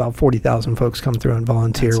 we'll have about 40,000 folks come through and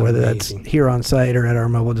volunteer, whether that's here on site or at our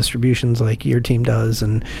mobile distributions like your team does.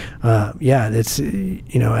 And it's,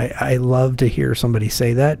 I love to hear somebody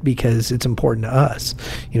say that, because it's important to us.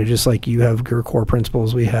 Just like you have your core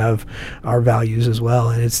principles, we have our values as well.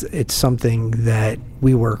 And it's something that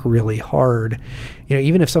we work really hard.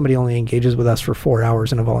 Even if somebody only engages with us for 4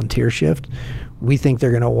 hours in a volunteer shift, we think they're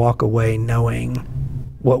going to walk away knowing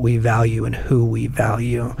what we value and who we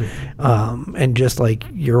value. And just like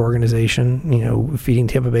your organization, Feeding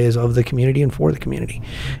Tampa Bay is of the community and for the community.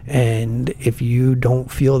 And if you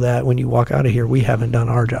don't feel that when you walk out of here, we haven't done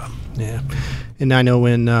our job. Yeah. And I know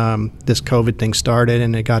when this COVID thing started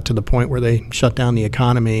and it got to the point where they shut down the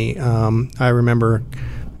economy, I remember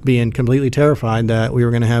being completely terrified that we were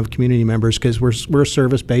going to have community members, because we're a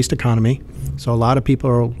service-based economy, so a lot of people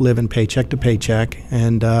are living paycheck to paycheck,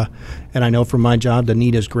 and I know from my job the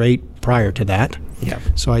need is great prior to that. Yeah.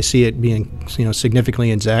 So I see it being significantly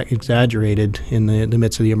exaggerated in the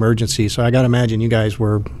midst of the emergency. So I got to imagine you guys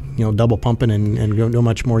were double pumping and do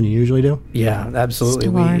much more than you usually do. Yeah,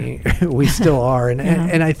 absolutely. We still are,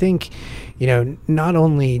 and I think not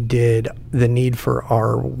only did the need for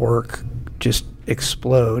our work just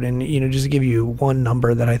explode, and just to give you one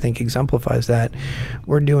number that I think exemplifies that,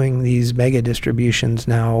 we're doing these mega distributions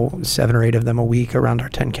now, 7 or 8 of them a week around our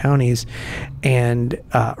 10 counties, and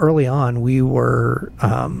early on we were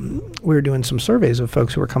doing some surveys of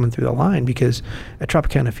folks who were coming through the line, because at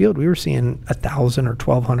Tropicana Field we were seeing 1,000 or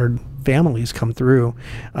 1,200 families come through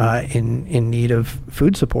in need of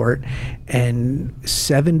food support, and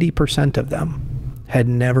 70% of them had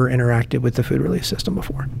never interacted with the food relief system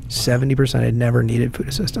before. 70% had never needed food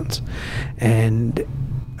assistance. And,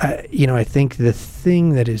 I think the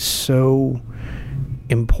thing that is so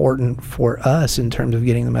important for us in terms of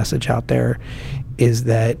getting the message out there is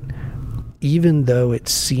that even though it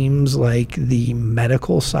seems like the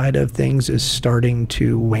medical side of things is starting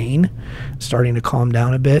to wane, starting to calm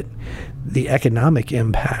down a bit, the economic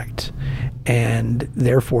impact and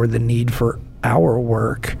therefore the need for our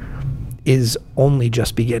work is only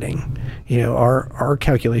just beginning. Our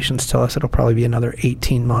calculations tell us it'll probably be another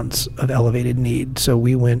 18 months of elevated need. So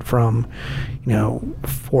we went from 4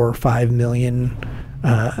 or 5 million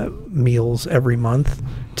meals every month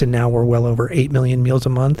to now we're well over 8 million meals a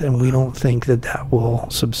month, and we don't think that will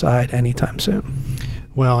subside anytime soon.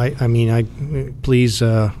 Well, I mean, please,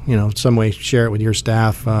 some way share it with your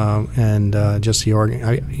staff and just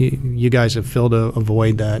the you guys have filled a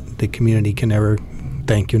void that the community can never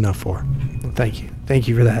thank you enough for. Thank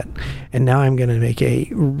you for that. And now I'm going to make a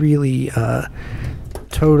really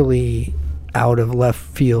totally out of left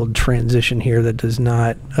field transition here that does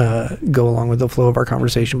not go along with the flow of our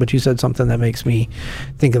conversation. But you said something that makes me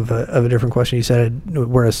think of a different question. You said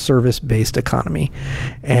we're a service-based economy,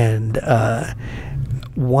 and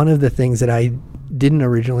one of the things that I didn't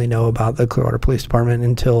originally know about the Clearwater Police Department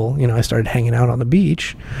until I started hanging out on the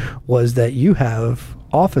beach was that you have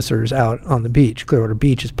officers out on the beach. Clearwater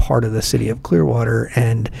Beach is part of the city of Clearwater,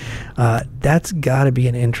 and that's got to be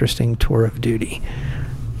an interesting tour of duty.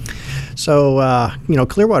 So,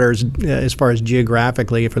 Clearwater is, as far as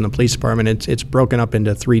geographically from the police department, it's broken up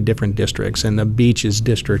into 3 different districts, and the beach is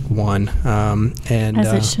District 1. And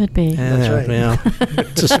as it should be. That's right. Yeah,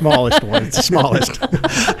 it's the smallest one. It's the smallest.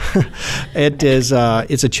 It is.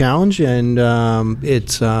 It's a challenge, and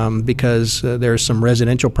it's because there's some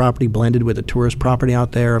residential property blended with a tourist property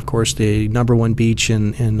out there. Of course, the number 1 beach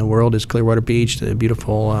in the world is Clearwater Beach. The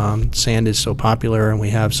beautiful sand is so popular, and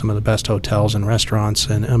we have some of the best hotels and restaurants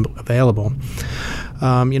and available.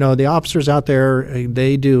 The officers out there,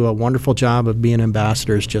 they do a wonderful job of being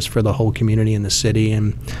ambassadors just for the whole community in the city,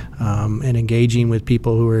 and engaging with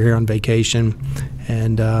people who are here on vacation,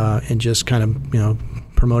 and just kind of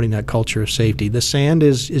promoting that culture of safety. The sand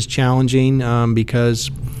is challenging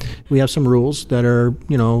because we have some rules that are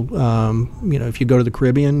if you go to the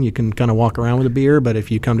Caribbean, you can kind of walk around with a beer, but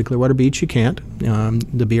if you come to Clearwater Beach, you can't.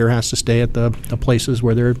 The beer has to stay at the places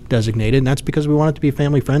where they're designated, and that's because we want it to be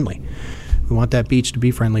family friendly. We want that beach to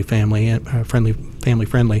be family friendly,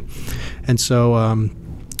 and so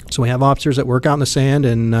we have officers that work out in the sand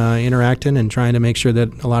and interacting and trying to make sure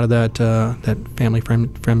that a lot of that family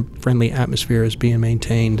friendly atmosphere is being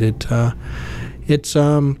maintained. It's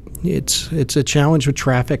a challenge with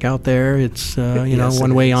traffic out there. It's Yes,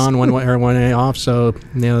 one way on, one way off. So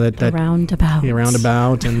that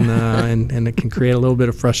roundabout, and it can create a little bit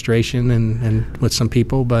of frustration and with some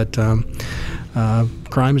people. But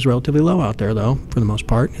crime is relatively low out there, though, for the most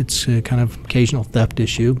part. It's a kind of occasional theft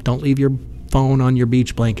issue. Don't leave your phone on your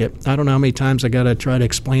beach blanket. I don't know how many times I got to try to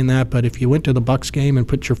explain that, but if you went to the Bucks game and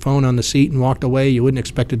put your phone on the seat and walked away, you wouldn't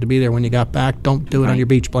expect it to be there when you got back. Don't do it on your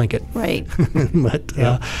beach blanket. Right. But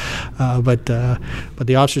the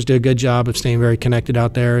officers do a good job of staying very connected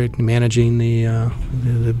out there, managing the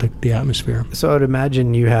atmosphere. So I would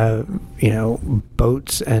imagine you have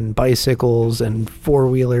boats and bicycles and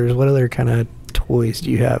 4-wheelers. What other kind of toys do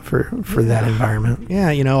you have for that environment?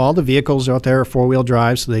 Yeah, all the vehicles out there are 4-wheel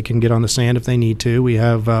drive, so they can get on the sand if they need to. We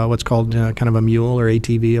have what's called kind of a mule or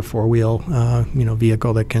ATV, a 4-wheel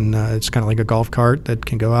vehicle that can it's kind of like a golf cart that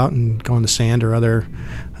can go out and go on the sand or other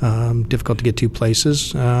difficult to get to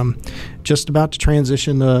places. Just about to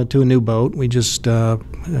transition to a new boat. We just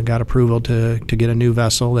got approval to get a new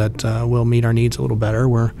vessel that will meet our needs a little better.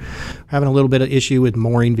 We're having a little bit of issue with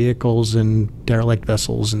mooring vehicles and derelict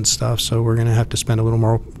vessels and stuff, so we're going to have to spend a little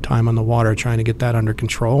more time on the water trying to get that under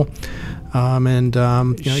control. You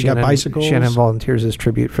got bicycles. Shannon volunteers as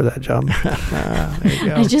tribute for that job. There you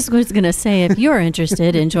go. I just was going to say, if you're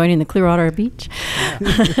interested in joining the Clearwater Beach,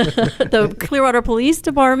 the Clearwater Police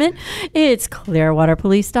Department, it's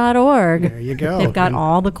clearwaterpolice.org. There you go. They've got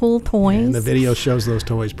all the cool toys. And the video shows those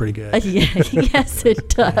toys pretty good. Yes, it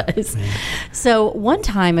does. So one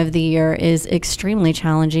time of the year is extremely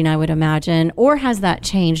challenging, I would imagine. Or has that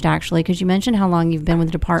changed, actually? Because you mentioned how long you've been with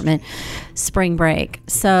the department. Spring break.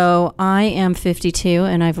 So I am 52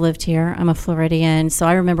 and I've lived here. I'm a Floridian. So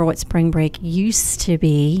I remember what spring break used to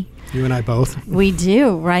be. You and I both. We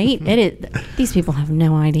do, right? These people have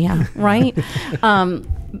no idea, right?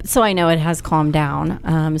 So I know it has calmed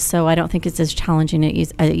down. So I don't think it's as challenging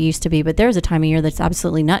as it used to be. But there's a time of year that's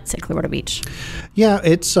absolutely nuts at Clearwater Beach. Yeah,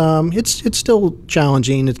 it's still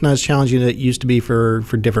challenging. It's not as challenging as it used to be for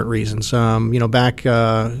different reasons. Back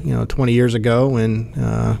 20 years ago when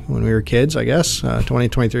we were kids, I guess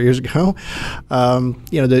 23 years ago,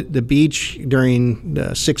 the beach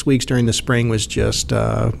during 6 weeks during the spring was just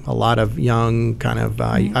a lot of young kind of.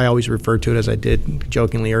 I always refer to it as I did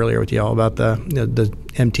jokingly earlier with y'all about the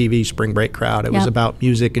MTV spring break crowd. It was about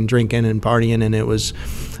music and drinking and partying, and it was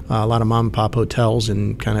a lot of mom and pop hotels,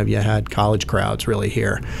 and kind of you had college crowds really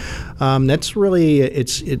here. That's really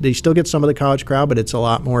they still get some of the college crowd, but it's a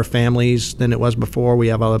lot more families than it was before. We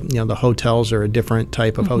have the hotels are a different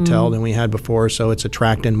type of hotel than we had before, so it's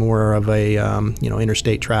attracting more of a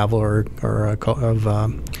interstate travel or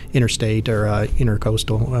interstate or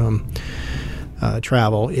intercoastal.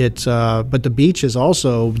 travel. But the beach has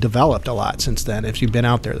also developed a lot since then. If you've been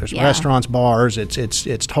out there, there's restaurants, bars.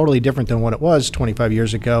 It's totally different than what it was 25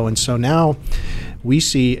 years ago. And so now we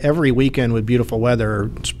see every weekend with beautiful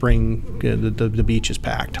weather, spring, the beach is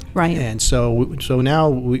packed. Right. And so now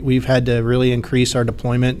we've had to really increase our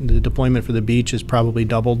deployment. The deployment for the beach has probably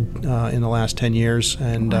doubled in the last 10 years.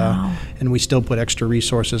 And and we still put extra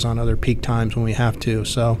resources on other peak times when we have to.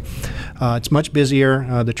 So it's much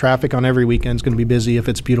busier. The traffic on every weekend is going to be busy if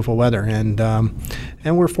it's beautiful weather. And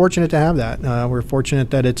we're fortunate to have that. We're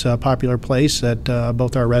fortunate that it's a popular place that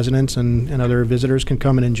both our residents and other visitors can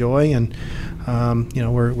come and enjoy. And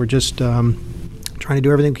we're just trying to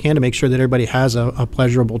do everything we can to make sure that everybody has a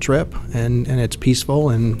pleasurable trip and it's peaceful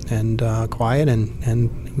and quiet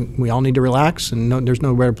and we all need to relax, and there's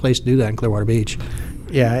no better place to do that in Clearwater Beach.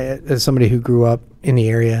 Yeah, as somebody who grew up in the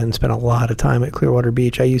area and spent a lot of time at Clearwater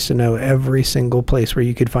Beach, I used to know every single place where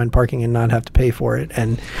you could find parking and not have to pay for it.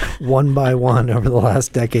 And one by one over the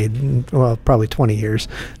last decade, well, probably 20 years,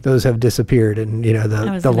 those have disappeared. And,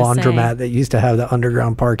 the laundromat that used to have the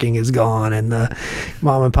underground parking is gone. And the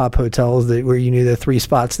mom and pop hotels where you knew the 3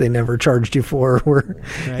 spots they never charged you for were,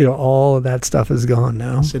 right. All of that stuff is gone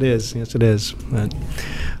now. Yes, it is. Yes, it is.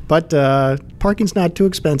 But parking's not too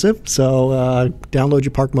expensive, so download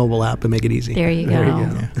your Park Mobile app and make it easy. There you go.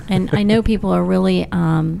 And I know people are really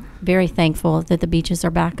very thankful that the beaches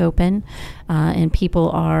are back open and people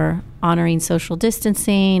are honoring social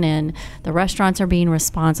distancing and the restaurants are being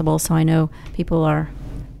responsible. So I know people are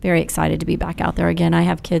very excited to be back out there again. I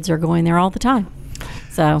have kids who are going there all the time.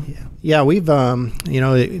 So yeah, we've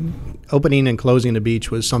opening and closing the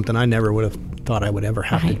beach was something I never would have thought I would ever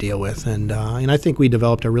have to deal with, and I think we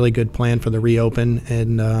developed a really good plan for the reopen.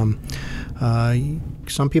 And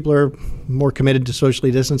some people are more committed to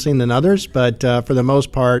socially distancing than others, but for the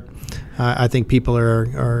most part, I think people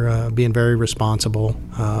are being very responsible.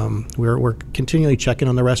 We're continually checking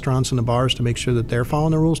on the restaurants and the bars to make sure that they're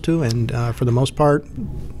following the rules too, and for the most part,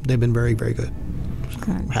 they've been very, very good.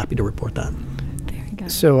 So I'm happy to report that.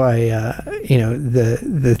 So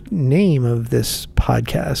the name of this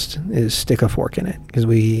podcast is Stick a Fork in It, because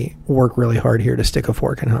we work really hard here to stick a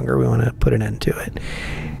fork in hunger. We want to put an end to it.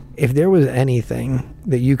 If there was anything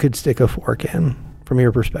that you could stick a fork in, from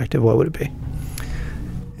your perspective, what would it be?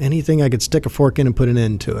 Anything I could stick a fork in and put an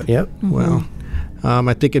end to it. Yep. Mm-hmm. Well,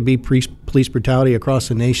 I think it'd be police brutality across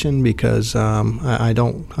the nation, because I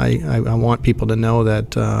want people to know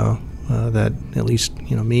that that at least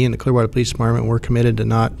me and the Clearwater Police Department, we're committed to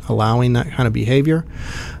not allowing that kind of behavior.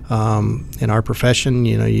 In our profession,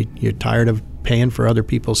 you're tired of paying for other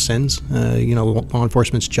people's sins. Law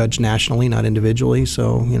enforcement's judged nationally, not individually.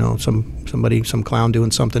 So some clown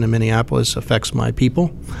doing something in Minneapolis affects my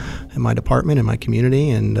people and my department and my community.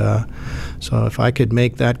 And so if I could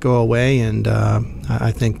make that go away, and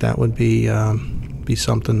I think that would be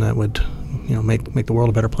something that would make the world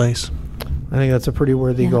a better place. I think that's a pretty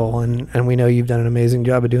worthy goal, and we know you've done an amazing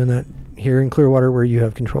job of doing that here in Clearwater, where you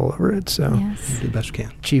have control over it. So yes. Do the best we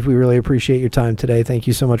can. Chief, we really appreciate your time today. Thank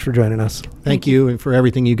you so much for joining us. Thank you, and for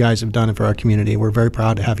everything you guys have done and for our community. We're very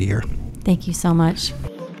proud to have you here. Thank you so much.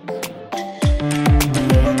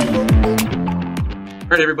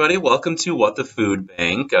 All right, everybody, welcome to What the Food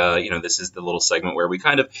Bank. This is the little segment where we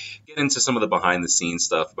kind of get into some of the behind-the-scenes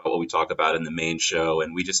stuff about what we talk about in the main show.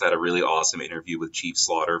 And we just had a really awesome interview with Chief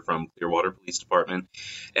Slaughter from Clearwater Police Department.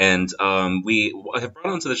 And we have brought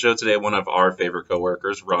onto the show today one of our favorite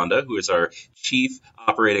coworkers, Rhonda, who is our Chief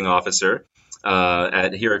Operating Officer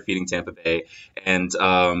here at Feeding Tampa Bay. And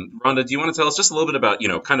Rhonda, do you want to tell us just a little bit about,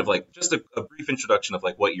 kind of like just a brief introduction of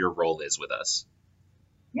like what your role is with us?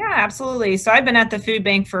 Yeah, absolutely. So I've been at the food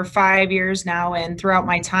bank for 5 years now, and throughout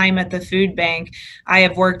my time at the food bank, I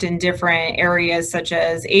have worked in different areas such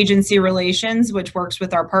as agency relations, which works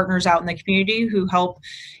with our partners out in the community who help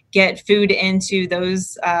get food into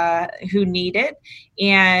those who need it.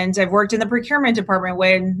 And I've worked in the procurement department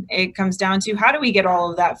when it comes down to how do we get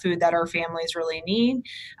all of that food that our families really need.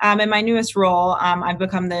 In my newest role, I've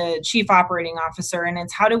become the Chief Operating Officer, and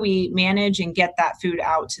it's how do we manage and get that food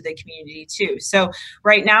out to the community too. So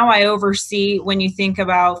right now I oversee, when you think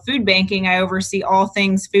about food banking, I oversee all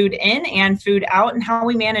things food in and food out and how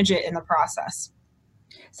we manage it in the process.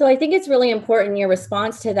 So I think it's really important. Your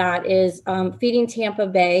response to that is Feeding Tampa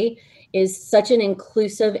Bay is such an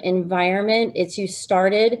inclusive environment. It's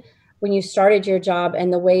when you started your job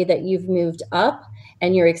and the way that you've moved up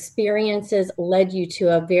and your experiences led you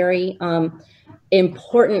to a very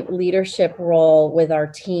important leadership role with our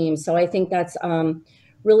team. So I think that's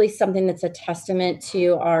really something that's a testament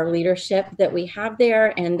to our leadership that we have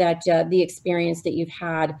there, and that the experience that you've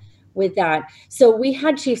had with that. So we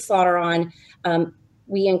had Chief Slaughter on.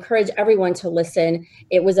 We encourage everyone to listen.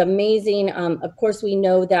 It was amazing. Of course, we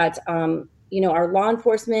know that, our law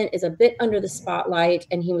enforcement is a bit under the spotlight,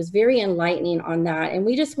 and he was very enlightening on that. And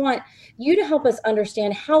we just want you to help us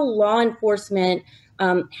understand how law enforcement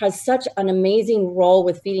has such an amazing role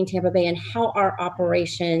with Feeding Tampa Bay and how our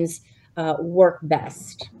operations work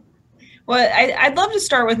best. Well, I'd love to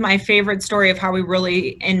start with my favorite story of how we really,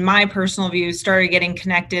 in my personal view, started getting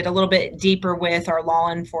connected a little bit deeper with our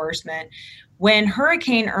law enforcement. When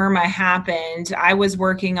Hurricane Irma happened, I was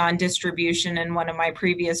working on distribution in one of my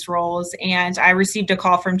previous roles, and I received a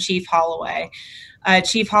call from Chief Holloway.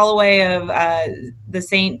 Chief Holloway of the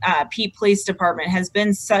St. Pete Police Department has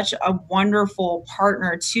been such a wonderful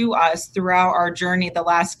partner to us throughout our journey the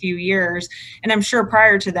last few years, and I'm sure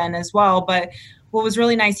prior to then as well. But what was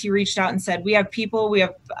really nice, he reached out and said, we have people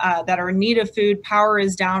that are in need of food. Power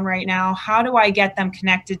is down right now. How do I get them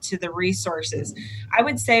connected to the resources? I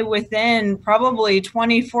would say within probably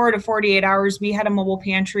 24 to 48 hours, we had a mobile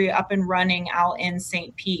pantry up and running out in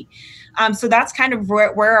St. Pete. So that's kind of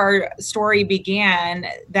where our story began,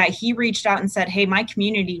 that he reached out and said, hey, my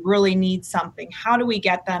community really needs something. How do we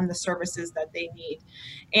get them the services that they need?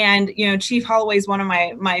 And, Chief Holloway is one of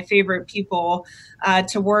my favorite people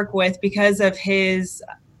to work with because of his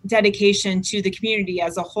dedication to the community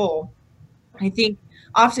as a whole. I think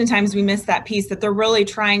oftentimes we miss that piece, that they're really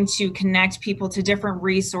trying to connect people to different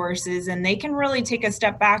resources, and they can really take a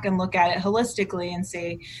step back and look at it holistically and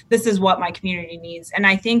say, this is what my community needs. And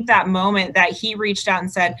I think that moment that he reached out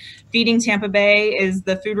and said, Feeding Tampa Bay is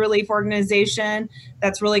the food relief organization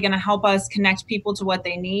that's really going to help us connect people to what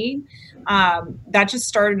they need. That just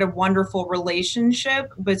started a wonderful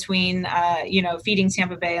relationship between, Feeding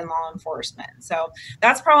Tampa Bay and law enforcement. So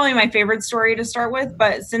that's probably my favorite story to start with.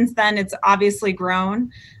 But since then, it's obviously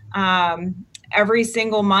grown. Every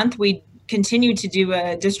single month, we continue to do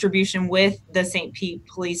a distribution with the St. Pete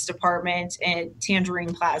Police Department and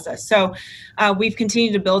Tangerine Plaza. So we've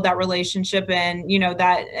continued to build that relationship, and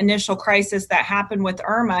that initial crisis that happened with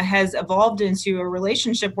Irma has evolved into a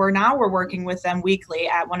relationship where now we're working with them weekly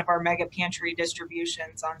at one of our mega pantry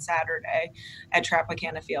distributions on Saturday at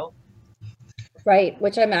Tropicana Field. Right,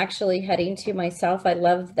 which I'm actually heading to myself.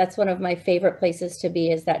 That's one of my favorite places to be,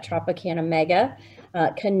 is that Tropicana Mega,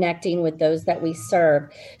 connecting with those that we serve.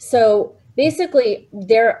 So basically,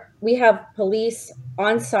 we have police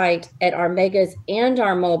on site at our megas and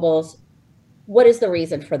our mobiles. What is the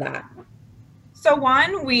reason for that? So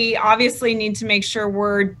one, we obviously need to make sure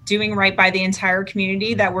we're doing right by the entire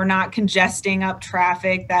community, that we're not congesting up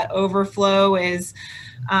traffic, that overflow is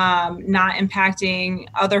not impacting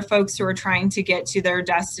other folks who are trying to get to their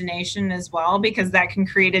destination as well, because that can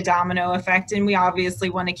create a domino effect. And we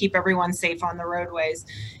obviously want to keep everyone safe on the roadways.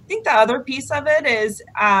 I think the other piece of it is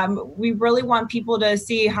we really want people to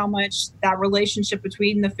see how much that relationship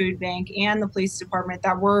between the food bank and the police department,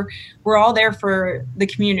 that we're all there for the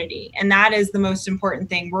community. And that is the most important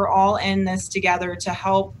thing. We're all in this together to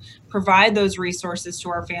help provide those resources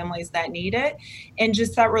to our families that need it. And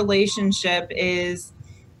just that relationship is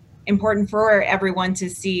important for everyone to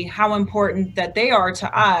see how important that they are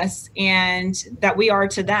to us and that we are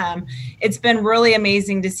to them. It's been really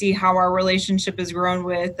amazing to see how our relationship has grown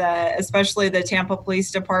with especially the Tampa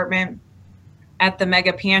Police Department at the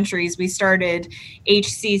mega pantries. We started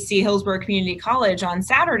HCC, Hillsborough Community College, on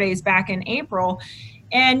Saturdays back in April.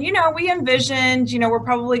 And, we envisioned, we're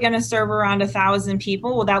probably going to serve around 1,000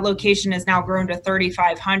 people. Well, that location has now grown to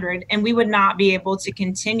 3,500. And we would not be able to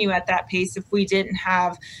continue at that pace if we didn't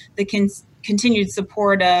have the continued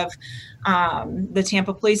support of the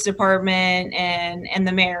Tampa Police Department and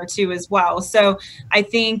the mayor too as well. So I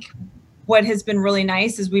think what has been really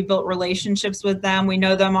nice is we built relationships with them. We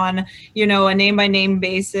know them on, a name by name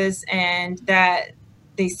basis, and that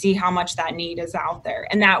they see how much that need is out there,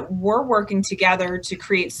 and that we're working together to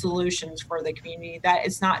create solutions for the community, that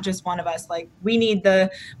it's not just one of us. Like, we need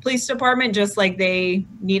the police department just like they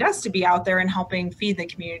need us to be out there and helping feed the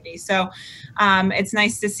community. So it's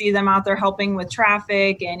nice to see them out there helping with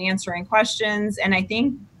traffic and answering questions. And I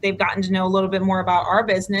think they've gotten to know a little bit more about our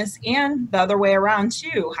business, and the other way around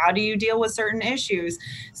too. How do you deal with certain issues?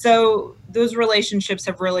 So those relationships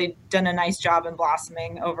have really done a nice job in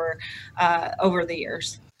blossoming over the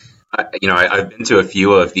years. I've been to a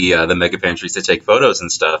few of the mega pantries to take photos and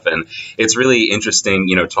stuff, and it's really interesting,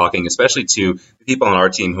 talking especially to the people on our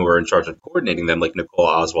team who are in charge of coordinating them, like Nicole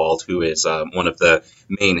Oswald, who is one of the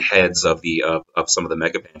main heads of of some of the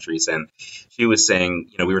mega pantries. And she was saying,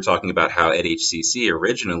 we were talking about how at HCC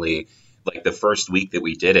originally, like the first week that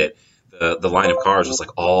we did it, the line of cars was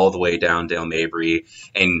like all the way down Dale Mabry,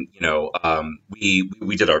 and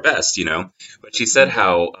we did our best, But she said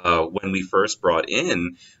how when we first brought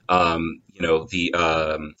in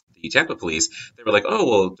the Tampa police, they were like, "Oh,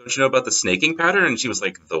 well, don't you know about the snaking pattern?" And she was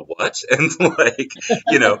like, "The what?" And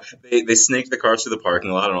they snaked the cars through the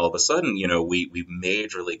parking lot, and all of a sudden, we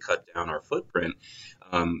majorly cut down our footprint.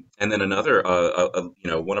 And then another,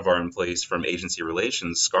 one of our employees from agency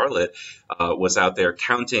relations, Scarlett, was out there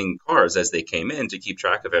counting cars as they came in to keep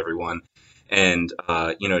track of everyone. And,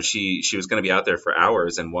 she was going to be out there for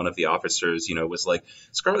hours. And one of the officers, was like,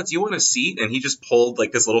 "Scarlett, do you want a seat?" And he just pulled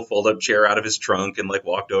like this little fold up chair out of his trunk and like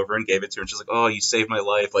walked over and gave it to her. And she's like, "Oh, you saved my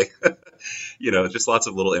life." Like, just lots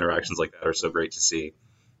of little interactions like that are so great to see.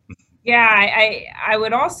 Yeah, I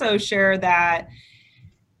would also share that,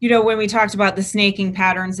 when we talked about the snaking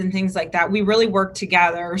patterns and things like that, we really worked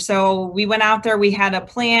together. So we went out there, we had a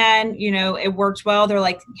plan, it worked well. They're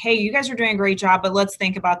like, "Hey, you guys are doing a great job, but let's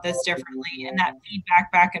think about this differently." And that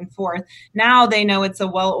feedback back and forth. Now they know it's a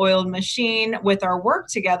well-oiled machine. With our work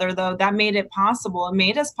together, though, that made it possible. It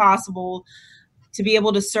made us possible to be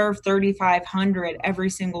able to serve 3,500 every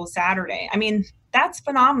single Saturday. I mean, that's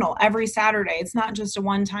phenomenal. Every Saturday. It's not just a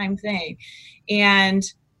one-time thing. And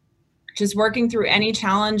just working through any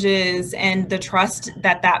challenges and the trust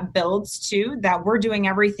that builds too, that we're doing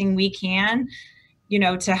everything we can,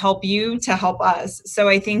 to help you, to help us. So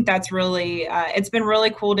I think that's really, it's been really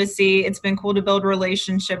cool to see. It's been cool to build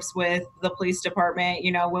relationships with the police department.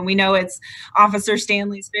 When we know it's Officer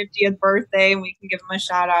Stanley's 50th birthday and we can give him a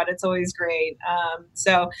shout out, it's always great.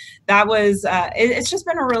 So that was, it's just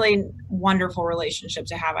been a really wonderful relationship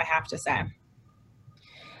to have, I have to say.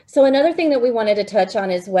 So another thing that we wanted to touch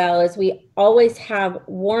on as well is we always have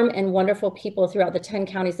warm and wonderful people throughout the 10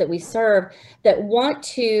 counties that we serve that want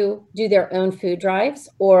to do their own food drives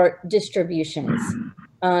or distributions.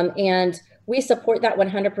 And we support that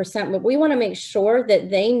 100%, but we want to make sure that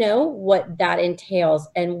they know what that entails.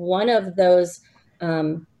 And one of those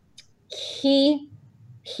key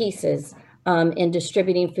pieces in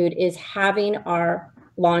distributing food is having our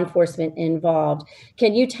law enforcement involved.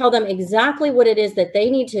 Can you tell them exactly what it is that they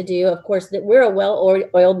need to do? Of course, that we're a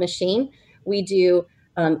well-oiled machine. We do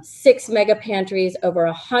 6 mega pantries, over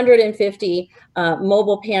 150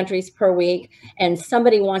 mobile pantries per week, and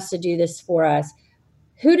somebody wants to do this for us.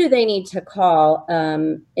 Who do they need to call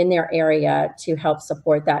in their area to help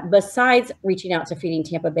support that, besides reaching out to Feeding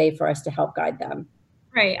Tampa Bay for us to help guide them?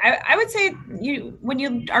 Right. I would say when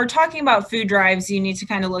you are talking about food drives, you need to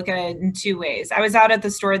kind of look at it in two ways. I was out at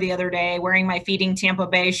the store the other day wearing my Feeding Tampa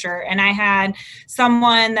Bay shirt, and I had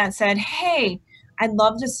someone that said, "Hey, I'd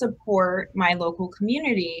love to support my local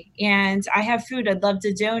community and I have food I'd love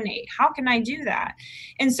to donate. How can I do that?"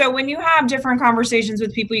 And so when you have different conversations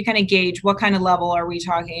with people, you kind of gauge what kind of level are we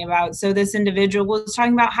talking about. So this individual was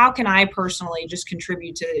talking about, how can I personally just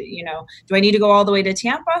contribute to, do I need to go all the way to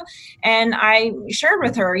Tampa? And I shared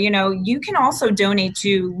with her, you can also donate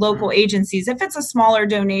to local agencies. If it's a smaller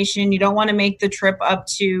donation, you don't want to make the trip up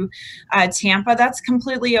to Tampa, that's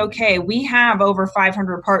completely okay. We have over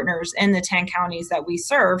 500 partners in the 10 counties that we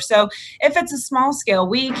serve. So if it's a small scale,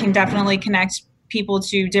 we can definitely connect people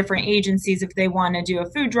to different agencies if they want to do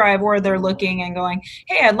a food drive, or they're looking and going,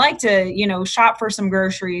 "Hey, I'd like to, shop for some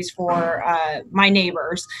groceries for my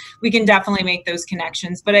neighbors." We can definitely make those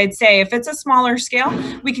connections. But I'd say if it's a smaller scale,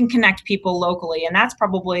 we can connect people locally. And that's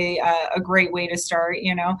probably a great way to start.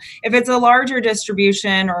 If it's a larger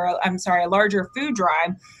distribution, or a larger food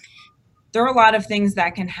drive, there are a lot of things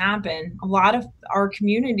that can happen. A lot of our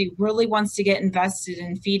community really wants to get invested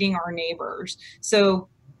in feeding our neighbors. So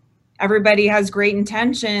everybody has great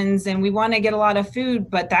intentions and we want to get a lot of food,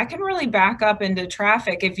 but that can really back up into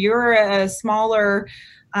traffic. If you're a smaller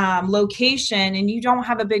location and you don't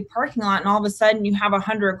have a big parking lot and all of a sudden you have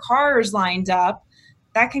 100 cars lined up,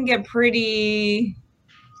 that can get pretty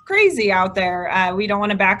crazy out there. We don't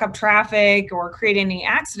want to back up traffic or create any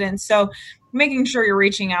accidents. So making sure you're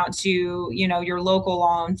reaching out to, your local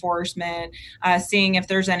law enforcement, seeing if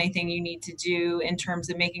there's anything you need to do in terms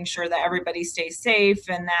of making sure that everybody stays safe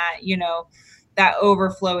and that, that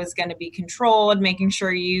overflow is going to be controlled, making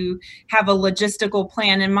sure you have a logistical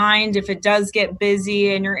plan in mind if it does get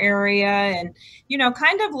busy in your area, and,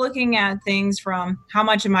 kind of looking at things from how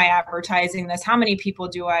much am I advertising this? How many people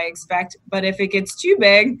do I expect? But if it gets too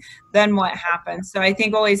big, then what happens? So I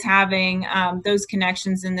think always having those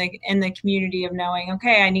connections in the community of knowing,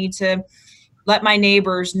 okay, I need to let my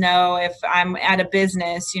neighbors know if I'm at a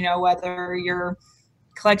business, whether you're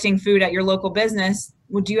collecting food at your local business,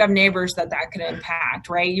 do you have neighbors that could impact,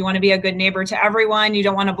 right? You want to be a good neighbor to everyone. You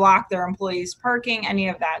don't want to block their employees' parking, any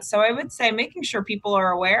of that. So I would say making sure people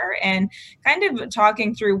are aware and kind of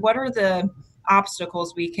talking through what are the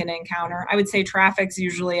obstacles we can encounter. I would say traffic's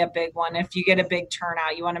usually a big one. If you get a big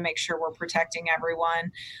turnout, you want to make sure we're protecting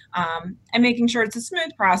everyone, and making sure it's a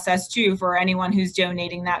smooth process too for anyone who's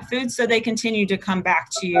donating that food, so they continue to come back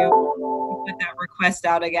to you with that request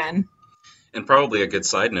out again. And probably a good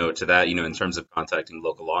side note to that, in terms of contacting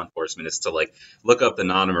local law enforcement, is to look up the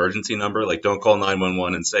non-emergency number. Don't call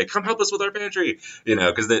 911 and say, come help us with our pantry,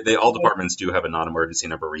 because all departments do have a non-emergency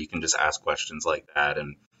number where you can just ask questions like that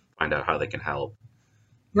and find out how they can help.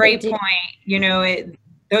 Great point.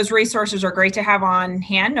 Those resources are great to have on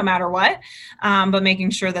hand no matter what, but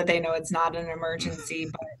making sure that they know it's not an emergency,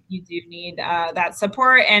 but you do need that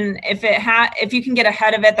support. And if you can get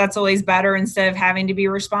ahead of it, that's always better, instead of having to be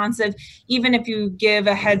responsive. Even if you give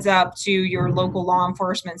a heads up to your local law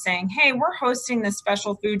enforcement saying, hey, we're hosting this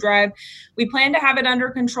special food drive. We plan to have it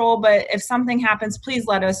under control, but if something happens, please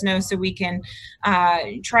let us know so we can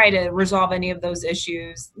try to resolve any of those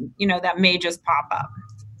issues, that may just pop up.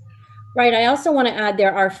 Right. I also want to add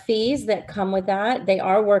there are fees that come with that. They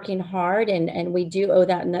are working hard, and we do owe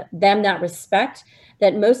them that respect,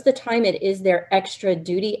 that most of the time it is their extra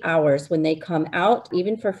duty hours when they come out,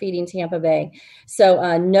 even for Feeding Tampa Bay.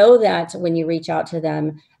 So know that when you reach out to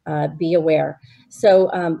them, be aware.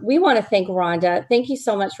 So we want to thank Rhonda. Thank you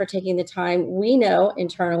so much for taking the time. We know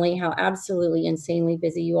internally how absolutely insanely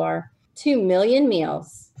busy you are. 2 million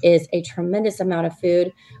meals is a tremendous amount of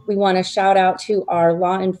food. We want to shout out to our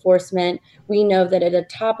law enforcement. We know that at the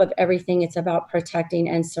top of everything, it's about protecting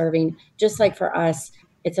and serving. Just like for us,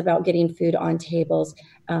 it's about getting food on tables,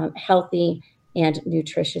 healthy and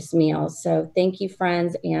nutritious meals. So thank you,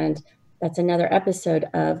 friends. And that's another episode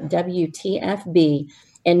of WTFB.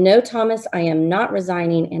 And no, Thomas, I am not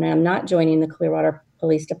resigning, and I'm not joining the Clearwater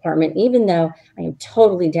Police Department, even though I am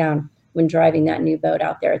totally down when driving that new boat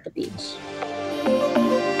out there at the beach.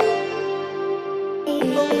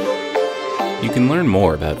 You can learn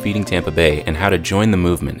more about Feeding Tampa Bay and how to join the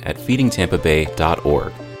movement at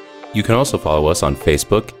feedingtampabay.org. You can also follow us on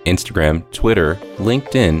Facebook, Instagram, Twitter,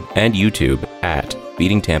 LinkedIn, and YouTube at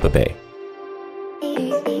Feeding Tampa Bay.